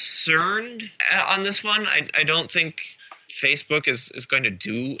concerned on this one. I don't think Facebook is going to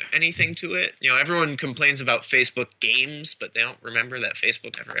do anything to it. You know, everyone complains about Facebook games, but they don't remember that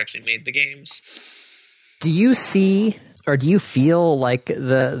Facebook never actually made the games. Do you see or do you feel like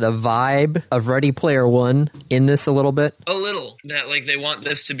the vibe of Ready Player One in this a little bit? A little. That like they want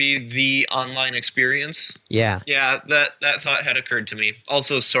this to be the online experience. Yeah. Yeah, that thought had occurred to me.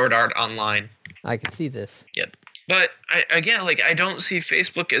 Also Sword Art Online. I can see this. Yep. But I don't see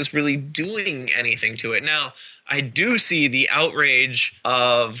Facebook as really doing anything to it. Now, I do see the outrage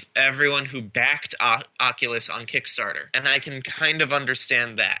of everyone who backed Oculus on Kickstarter, and I can kind of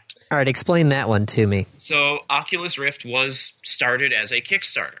understand that. All right, explain that one to me. So Oculus Rift was started as a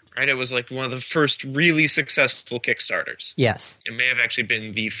Kickstarter, right? It was like one of the first really successful Kickstarters. Yes. It may have actually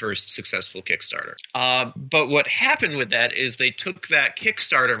been the first successful Kickstarter. But what happened with that is they took that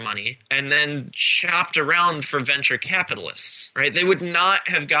Kickstarter money and then shopped around for venture capitalists, right? They would not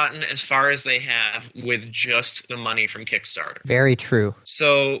have gotten as far as they have with just the money from Kickstarter. Very true.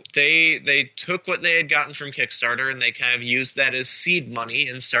 So they took what they had gotten from Kickstarter and they kind of used that as seed money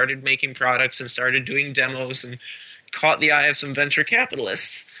and started making products and started doing demos and caught the eye of some venture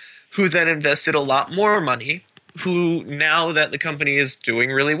capitalists who then invested a lot more money, who now that the company is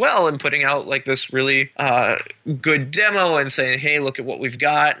doing really well and putting out like this really good demo and saying, hey, look at what we've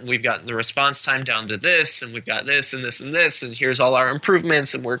got, and we've gotten the response time down to this, and we've got this and this and this, and here's all our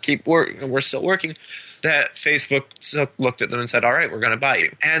improvements, and we're still working, that Facebook looked at them and said, all right, we're going to buy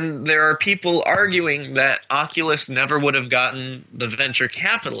you. And there are people arguing that Oculus never would have gotten the venture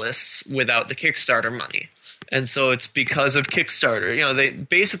capitalists without the Kickstarter money. And so it's because of Kickstarter. You know, they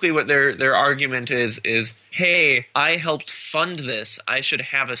basically what their argument is, hey, I helped fund this. I should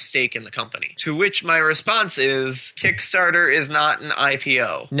have a stake in the company. To which my response is, Kickstarter is not an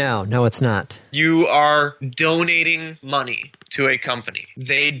IPO. No, it's not. You are donating money to a company.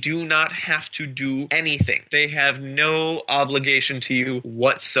 They do not have to do anything. They have no obligation to you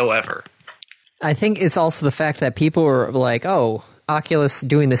whatsoever. I think it's also the fact that people are like, oh, Oculus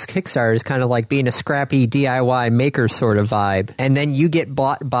doing this Kickstarter is kind of like being a scrappy DIY maker sort of vibe. And then you get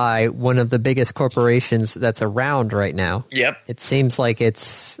bought by one of the biggest corporations that's around right now. Yep. It seems like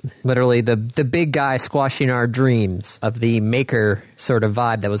it's literally the big guy squashing our dreams of the maker sort of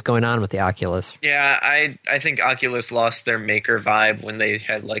vibe that was going on with the Oculus. Yeah, I think Oculus lost their maker vibe when they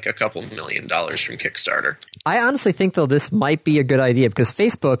had like a couple $1 million from Kickstarter. I honestly think, though, this might be a good idea because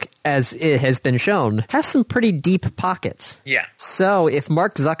Facebook, as it has been shown, has some pretty deep pockets. Yeah. So if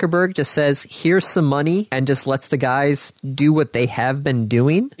Mark Zuckerberg just says, here's some money and just lets the guys do what they have been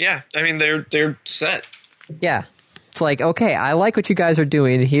doing. Yeah, I mean, they're set. Yeah. It's like, okay, I like what you guys are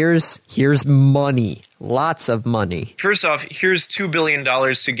doing. Here's money. Lots of money. First off, here's $2 billion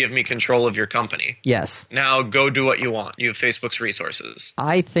to give me control of your company. Yes. Now go do what you want. You have Facebook's resources.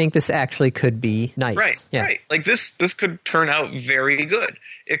 I think this actually could be nice. Right, yeah. right. Like this could turn out very good.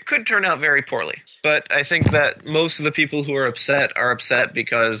 It could turn out very poorly. But I think that most of the people who are upset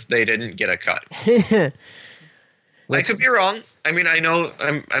because they didn't get a cut. I could be wrong. I mean,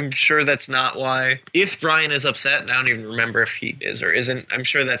 I'm sure that's not why. If Brian is upset, and I don't even remember if he is or isn't, I'm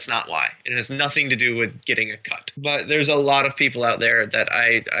sure that's not why. It has nothing to do with getting a cut. But there's a lot of people out there that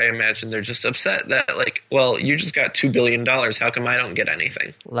I imagine they're just upset that, like, well, you just got $2 billion. How come I don't get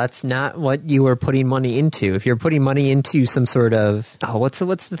anything? Well, that's not what you were putting money into. If you're putting money into some sort of, what's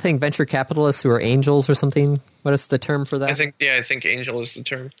the thing? Venture capitalists who are angels or something? What is the term for that? I think angel is the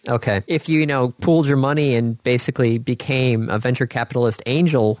term. Okay. If you, pooled your money and basically became a venture capitalist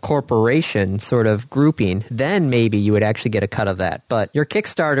angel corporation sort of grouping, then maybe you would actually get a cut of that. But your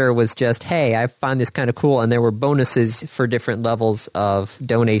Kickstarter was just, hey, I find this kind of cool, and there were bonuses for different levels of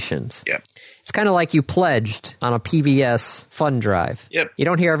donations. Yep. It's kind of like you pledged on a PBS fund drive. Yep. You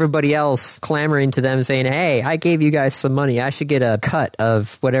don't hear everybody else clamoring to them saying, hey, I gave you guys some money. I should get a cut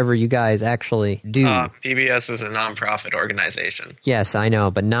of whatever you guys actually do. PBS is a nonprofit organization. Yes, I know,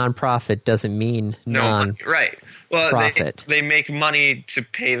 but nonprofit doesn't mean right. Well, profit. They make money to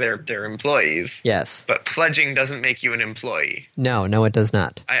pay their employees. Yes. But pledging doesn't make you an employee. No, it does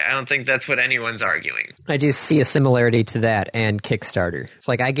not. I don't think that's what anyone's arguing. I just see a similarity to that and Kickstarter. It's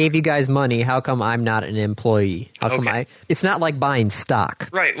like, I gave you guys money. How come I'm not an employee? How come It's not like buying stock.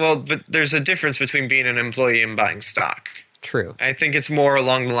 Right. Well, but there's a difference between being an employee and buying stock. True. I think it's more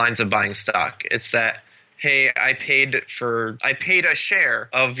along the lines of buying stock. It's that, hey, I paid a share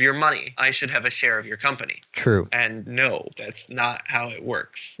of your money. I should have a share of your company. True. And no, that's not how it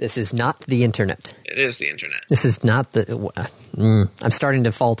works. This is not the internet. It is the internet. This is not the... I'm starting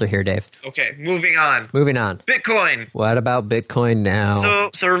to falter here, Dave. Okay, moving on. Moving on. Bitcoin. What about Bitcoin now?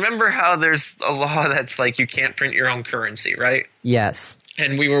 So remember how there's a law that's like you can't print your own currency, right? Yes.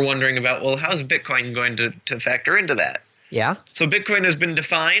 And we were wondering about, well, how's Bitcoin going to factor into that? Yeah? So Bitcoin has been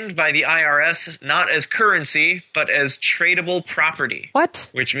defined by the IRS not as currency, but as tradable property. What?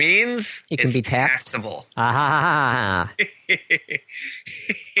 Which means It can it's be taxed? taxable. Ah.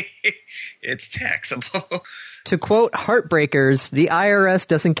 It's taxable. To quote Heartbreakers, the IRS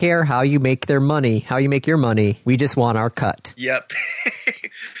doesn't care how you make your money. We just want our cut. Yep.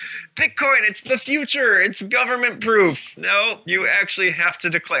 Bitcoin, it's the future. It's government proof. No, you actually have to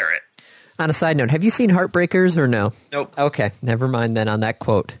declare it. On a side note, have you seen Heartbreakers or no? Nope. Okay, never mind then on that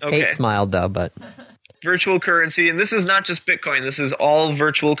quote. Okay. Kate smiled though, but... Virtual currency, and this is not just Bitcoin. This is all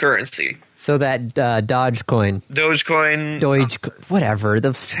virtual currency. So that Dogecoin, whatever,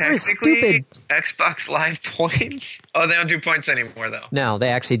 the Technically, stupid... Xbox Live points? Oh, they don't do points anymore, though. No, they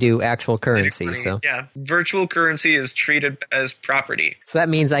actually do actual currency, Money. so... Yeah, virtual currency is treated as property. So that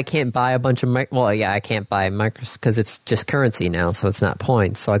means I can't buy a bunch of... I can't buy micros because it's just currency now, so it's not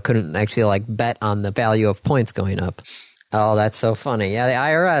points. So I couldn't actually, bet on the value of points going up. Oh, that's so funny. Yeah, the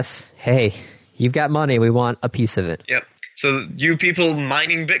IRS, hey... You've got money. We want a piece of it. Yep. So you people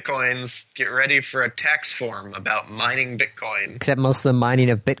mining Bitcoins, get ready for a tax form about mining Bitcoin. Except most of the mining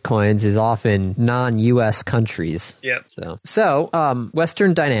of Bitcoins is often non-U.S. countries. Yep. So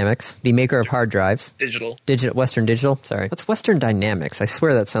Western Dynamics, the maker of hard drives. Western Digital? Sorry. What's Western Dynamics? I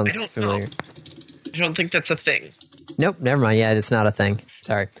swear that sounds familiar. I don't think that's a thing. Nope, never mind. Yeah, it's not a thing.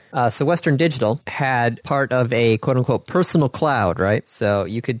 Sorry. So Western Digital had part of a quote-unquote personal cloud, right? So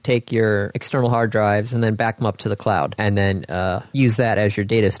you could take your external hard drives and then back them up to the cloud and then use that as your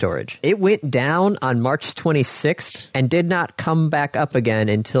data storage. It went down on March 26th and did not come back up again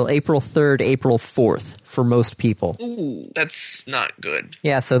until April 3rd, April 4th for most people. Ooh, that's not good.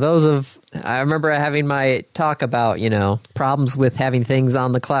 Yeah, so I remember having my talk about, problems with having things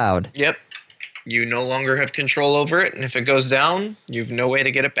on the cloud. Yep. You no longer have control over it, and if it goes down, you've no way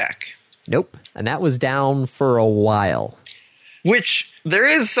to get it back. Nope. And that was down for a while. Which, there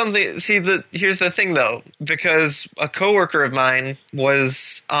is something... here's the thing, though. Because a coworker of mine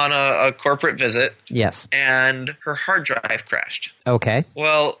was on a corporate visit. Yes. And her hard drive crashed. Okay.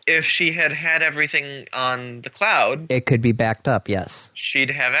 Well, if she had everything on the cloud... It could be backed up, yes.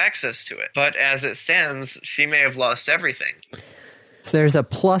 She'd have access to it. But as it stands, she may have lost everything. So there's a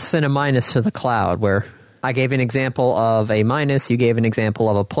plus and a minus to the cloud, where I gave an example of a minus, you gave an example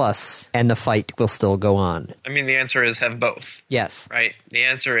of a plus, and the fight will still go on. I mean, the answer is have both. Yes. Right? The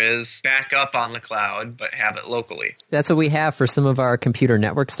answer is back up on the cloud, but have it locally. That's what we have for some of our computer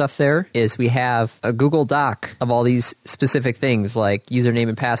network stuff there, is we have a Google Doc of all these specific things, like username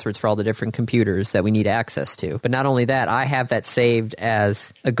and passwords for all the different computers that we need access to. But not only that, I have that saved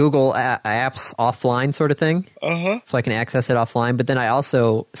as a Google Apps offline sort of thing. Uh-huh. So I can access it offline, but then I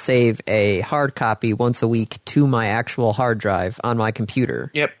also save a hard copy once a week to my actual hard drive on my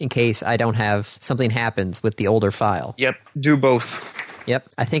computer. Yep. In case I don't have something happens with the older file. Yep. Do both. Yep.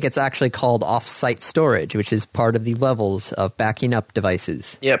 I think it's actually called off-site storage, which is part of the levels of backing up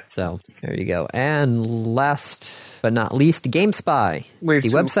devices. Yep. So there you go. And last but not least, GameSpy. The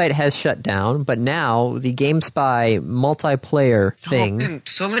website has shut down, but now the GameSpy multiplayer thing. Oh, man,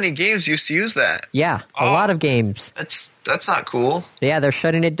 so many games used to use that. Yeah, a lot of games. That's not cool. Yeah, they're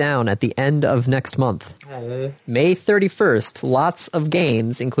shutting it down at the end of next month. Oh. May 31st, lots of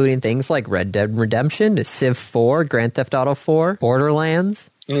games, including things like Red Dead Redemption, Civ 4, Grand Theft Auto 4,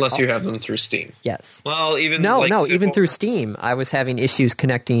 Borderlands. Unless you have them through Steam. Yes. Well, even even through Steam, I was having issues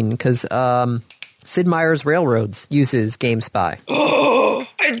connecting because Sid Meier's Railroads uses GameSpy. Oh,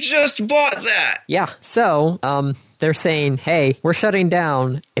 I just bought that. Yeah, so they're saying, hey, we're shutting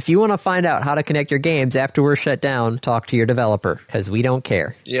down. If you want to find out how to connect your games after we're shut down, talk to your developer, because we don't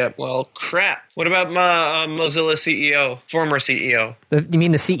care. Yeah, well, crap. What about my Mozilla CEO, former CEO? You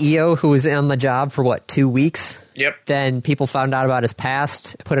mean the CEO who was on the job for, 2 weeks? Yep. Then people found out about his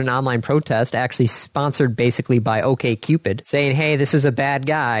past, put an online protest, actually sponsored basically by OkCupid, saying, hey, this is a bad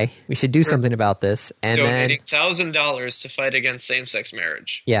guy. We should do something about this. And donating $1,000 to fight against same-sex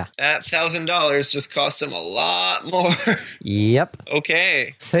marriage. Yeah. That $1,000 just cost him a lot more. Yep.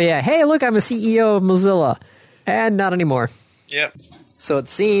 Okay. So yeah, hey, look, I'm a CEO of Mozilla. And not anymore. Yep. So it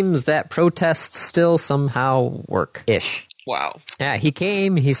seems that protests still somehow work-ish. Wow. Yeah, he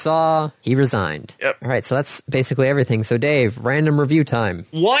came, he saw, he resigned. Yep. All right, so that's basically everything. So, Dave, random review time.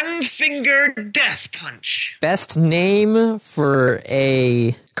 One Finger Death Punch. Best name for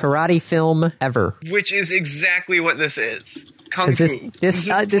a karate film ever. Which is exactly what this is. Kung 'Cause Fu. this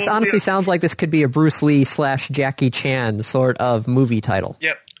is honestly sounds like this could be a Bruce Lee / Jackie Chan sort of movie title.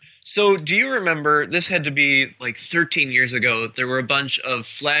 Yep. So, do you remember, this had to be like 13 years ago, there were a bunch of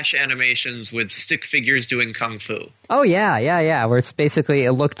flash animations with stick figures doing Kung Fu. Oh, yeah, where it's basically,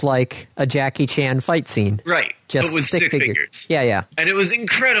 it looked like a Jackie Chan fight scene. Right. Just but with stick figures. Yeah. And it was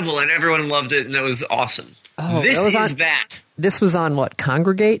incredible, and everyone loved it, and it was awesome. Oh, this that was is on- that. This was on, what,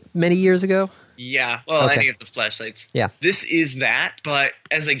 Congregate many years ago? Yeah. Well, Okay. any of the flashlights. Yeah. This is that, but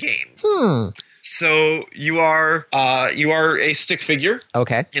as a game. Hmm. So you are a stick figure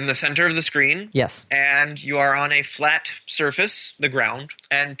Okay. in the center of the screen. Yes. And you are on a flat surface, the ground,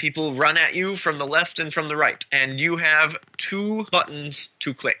 and people run at you from the left and from the right. And you have 2 buttons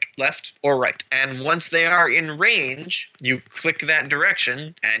to click, left or right. And once they are in range, you click that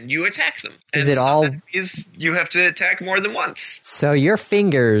direction and you attack them. Is And it all- you have to attack more than once. So your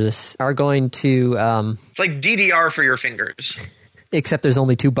fingers are going to, It's like DDR for your fingers. except there's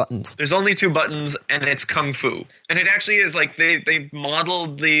only 2 buttons. There's only 2 buttons, and it's Kung Fu. And it actually is like they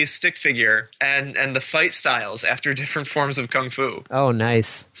modeled the stick figure and the fight styles after different forms of Kung Fu. Oh,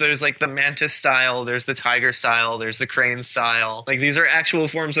 nice. So there's like the mantis style, there's the tiger style, there's the crane style. Like these are actual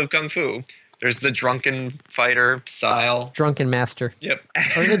forms of Kung Fu. There's the drunken fighter style. Drunken Master. Yep.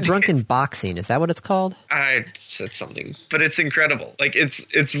 Or is it Drunken Boxing? Is that what it's called? I said something. But it's incredible. Like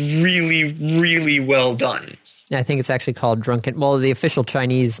it's really, really well done. Yeah, I think it's actually called Drunken... Well, the official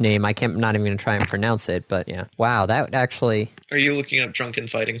Chinese name, I'm not even going to try and pronounce it, but yeah. Wow, that actually... Are you looking up drunken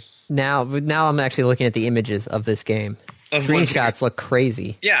fighting? Now I'm actually looking at the images of this game. Of Screenshots look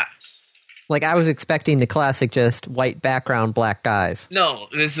crazy. Yeah. Like, I was expecting the classic just white background, black guys. No,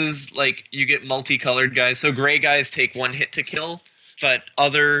 this is like you get multicolored guys. So gray guys take 1 hit to kill, but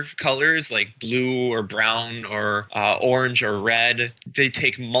other colors like blue or brown or orange or red, they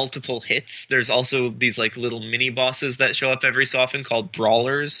take multiple hits. There's also these like little mini bosses that show up every so often called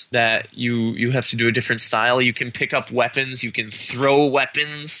brawlers that you have to do a different style. You can pick up weapons, you can throw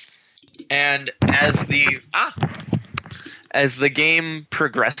weapons, and as the game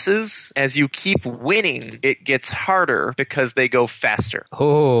progresses, as you keep winning, it gets harder because they go faster.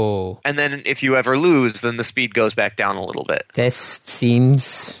 Oh. And then if you ever lose, then the speed goes back down a little bit. This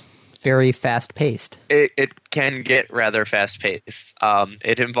seems very fast-paced. It can get rather fast-paced.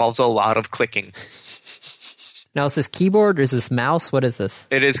 It involves a lot of clicking. Now, is this keyboard or is this mouse? What is this?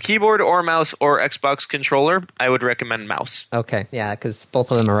 It is keyboard or mouse or Xbox controller. I would recommend mouse. Okay, yeah, because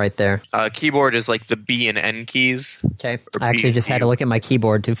both of them are right there. Keyboard is like the B and N keys. Okay. Or I actually just had to look at my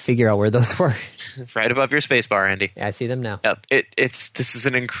keyboard to figure out where those were. Right above your spacebar, Andy. Yeah, I see them now. Yep. This is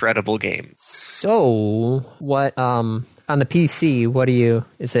an incredible game. So, what, on the PC,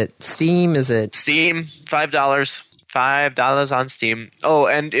 is it Steam? Is it... Steam, $5. $5 on Steam. Oh,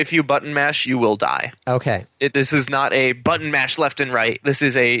 and if you button mash, you will die. Okay. This is not a button mash left and right. This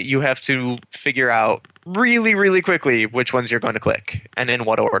is you have to figure out really, really quickly which ones you're going to click and in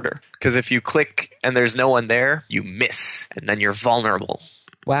what order. Because if you click and there's no one there, you miss, and then you're vulnerable.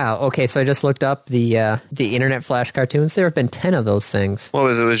 Wow, okay, so I just looked up the Internet Flash cartoons. There have been 10 of those things. What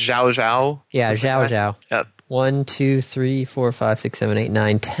was it? It was Zhao Zhao? Yeah, Zhao that? Zhao. Yep. 1, 2, 3, 4, 5, 6, 7, 8,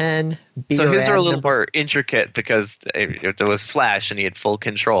 9, 10. So his are a little more intricate because there was Flash and he had full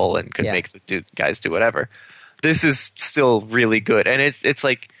control and could make the guys do whatever. This is still really good, and it's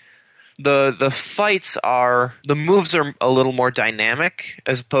like the fights the moves are a little more dynamic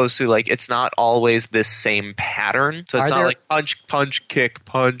as opposed to like it's not always this same pattern. So it's not like punch, punch, kick,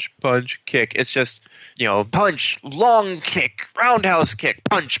 punch, punch, kick. It's just punch, long kick, roundhouse kick,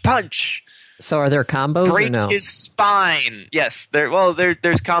 punch, punch. So are there combos Break or no? his spine. Yes, there's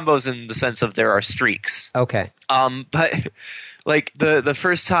combos in the sense of there are streaks. Okay. But like the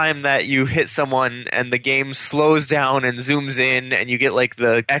first time that you hit someone and the game slows down and zooms in and you get like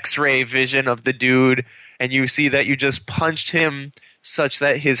the X-ray vision of the dude and you see that you just punched him such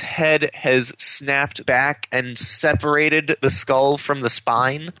that his head has snapped back and separated the skull from the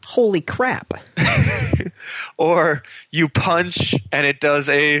spine. Holy crap. Or you punch and it does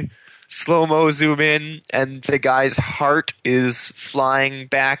a slow-mo zoom in and the guy's heart is flying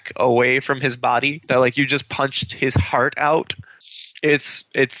back away from his body. That like you just punched his heart out. It's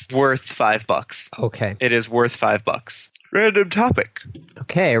worth $5. Okay. It is worth $5. Random topic.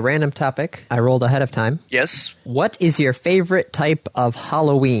 Okay, random topic. I rolled ahead of time. Yes. What is your favorite type of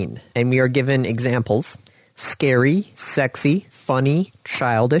Halloween? And we are given examples. Scary, sexy, funny,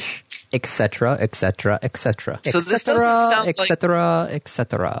 childish. etc., etc., etc. So this doesn't sound like- etc.,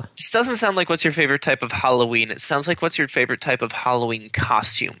 etc. This doesn't sound like what's your favorite type of Halloween. It sounds like what's your favorite type of Halloween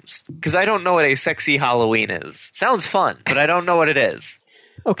costumes. Because I don't know what a sexy Halloween is. Sounds fun, but I don't know what it is.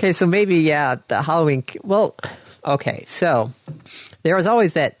 Okay, so maybe, yeah, the Halloween... Well, okay, so there was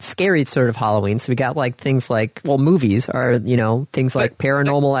always that scary sort of Halloween. So we got, like, things like, well, movies are, you know, things like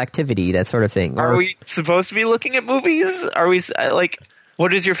Paranormal Activity, that sort of thing. Are we supposed to be looking at movies? Are we, like...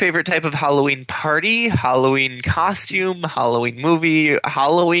 What is your favorite type of Halloween party? Halloween costume? Halloween movie?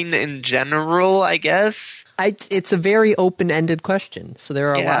 Halloween in general, I guess? It's a very open-ended question. So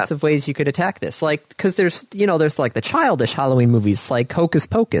there are lots of ways you could attack this. Like, because there's like the childish Halloween movies, like Hocus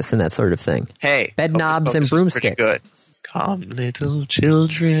Pocus and that sort of thing. Hey. Bed knobs and broomsticks. Good. Come, little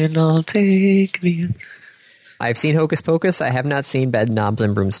children, I'll take the... I've seen Hocus Pocus. I have not seen Bed knobs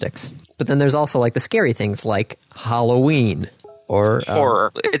and broomsticks. But then there's also like the scary things like Halloween. Or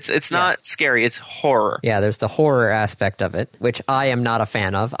horror. It's not scary, it's horror. Yeah, there's the horror aspect of it, which I am not a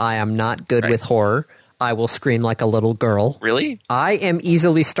fan of. I am not good with horror. I will scream like a little girl. Really? I am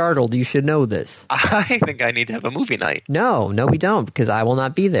easily startled. You should know this. I think I need to have a movie night. No, we don't, because I will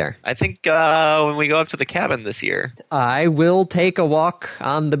not be there. I think when we go up to the cabin this year. I will take a walk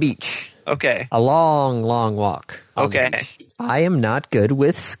on the beach. Okay. A long, long walk. Okay. I am not good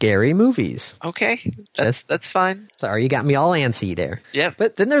with scary movies. Okay. That's fine. Sorry, you got me all antsy there. Yeah.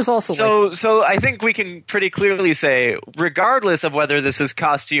 But then there's also So I think we can pretty clearly say, regardless of whether this is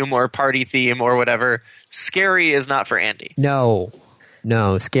costume or party theme or whatever, scary is not for Andy. No,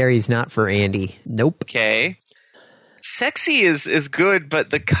 scary's not for Andy. Nope. Okay. Sexy is good, but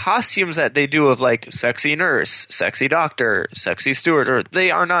the costumes that they do of like sexy nurse, sexy doctor, sexy steward,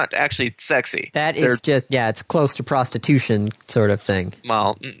 they are not actually sexy. That is it's close to prostitution sort of thing.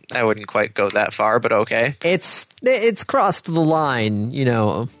 Well, I wouldn't quite go that far, but okay. It's crossed the line,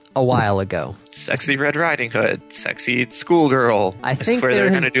 a while ago. Sexy Red Riding Hood, sexy schoolgirl. I think swear they're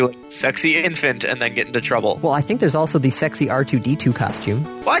going to do like sexy infant and then get into trouble. Well, I think there's also the sexy R2-D2 costume.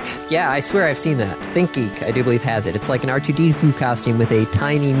 What? Yeah, I swear I've seen that. ThinkGeek, I do believe, has it. It's like an R2-D2 costume with a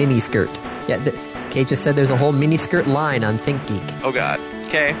tiny mini skirt. Yeah, Kate just said there's a whole mini skirt line on ThinkGeek. Oh god.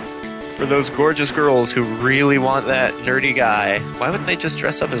 Okay. For those gorgeous girls who really want that nerdy guy, why wouldn't they just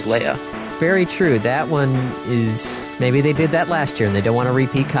dress up as Leia? Very true. That one is... Maybe they did that last year and they don't want to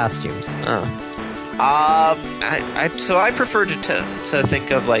repeat costumes. So I prefer to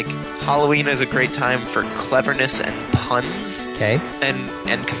think of like Halloween as a great time for cleverness and puns. Okay.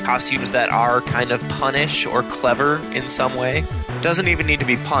 And costumes that are kind of punnish or clever in some way. Doesn't even need to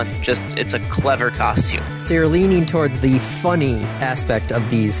be pun, just it's a clever costume. So you're leaning towards the funny aspect of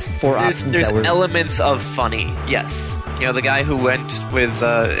these four options. There's elements of funny, yes. The guy who went with,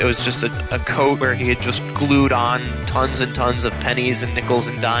 it was just a coat where he had just glued on tons and tons of pennies and nickels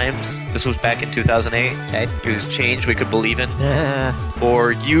and dimes. This was back in 2008. Okay. It was change we could believe in.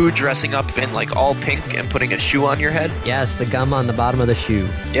 Or you dressing up in like all pink and putting a shoe on your head. Yes, the gum on the bottom of the shoe.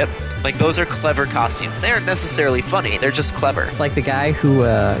 Yep. Like, those are clever costumes. They aren't necessarily funny. They're just clever. Like the guy who,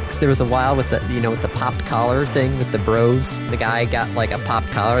 'cause there was a while with the, with the popped collar thing with the bros. The guy got, like, a popped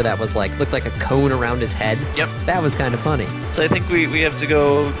collar that was, like, looked like a cone around his head. Yep. That was kind of funny. So I think we have to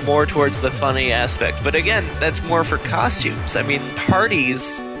go more towards the funny aspect. But again, that's more for costumes. I mean,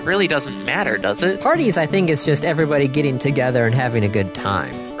 parties really doesn't matter, does it? Parties, I think, is just everybody getting together and having a good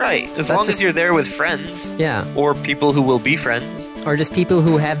time. Right. As long as you're there with friends. Yeah. Or people who will be friends. Or just people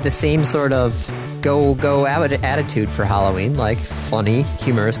who have the same sort of go out attitude for Halloween, like funny,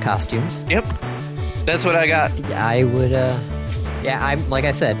 humorous costumes. Yep. That's what I got. I would, I'm like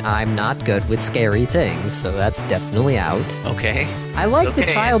I said, I'm not good with scary things, so that's definitely out. Okay. I like the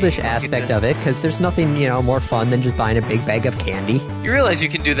childish aspect of it, because there's nothing, more fun than just buying a big bag of candy. You realize you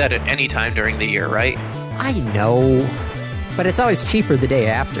can do that at any time during the year, right? I know, but it's always cheaper the day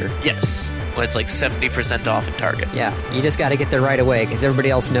after. Yes. When it's like 70% off at Target. Yeah, you just got to get there right away, because everybody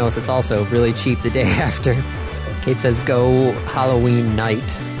else knows it's also really cheap the day after. Kate says go Halloween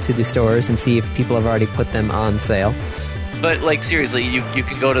night to the stores and see if people have already put them on sale. But, like, seriously, you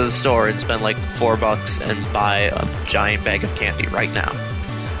can go to the store and spend, like, $4 and buy a giant bag of candy right now.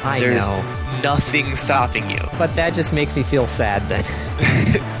 There's nothing stopping you. But that just makes me feel sad, then.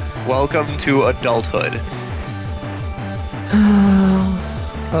 Welcome to adulthood.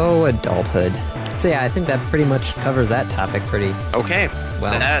 Oh, adulthood. So, yeah, I think that pretty much covers that topic pretty... Okay.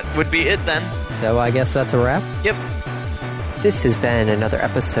 Well, that would be it, then. So, I guess that's a wrap? Yep. This has been another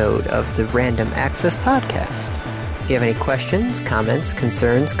episode of the Random Access Podcast. If you have any questions, comments,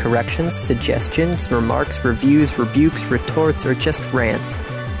 concerns, corrections, suggestions, remarks, reviews, rebukes, retorts, or just rants,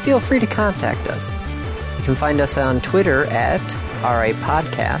 feel free to contact us. You can find us on Twitter at RA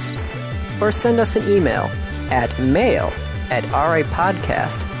Podcast, or send us an email at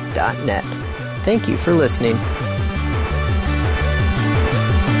mail@rapodcast.net. Thank you for listening.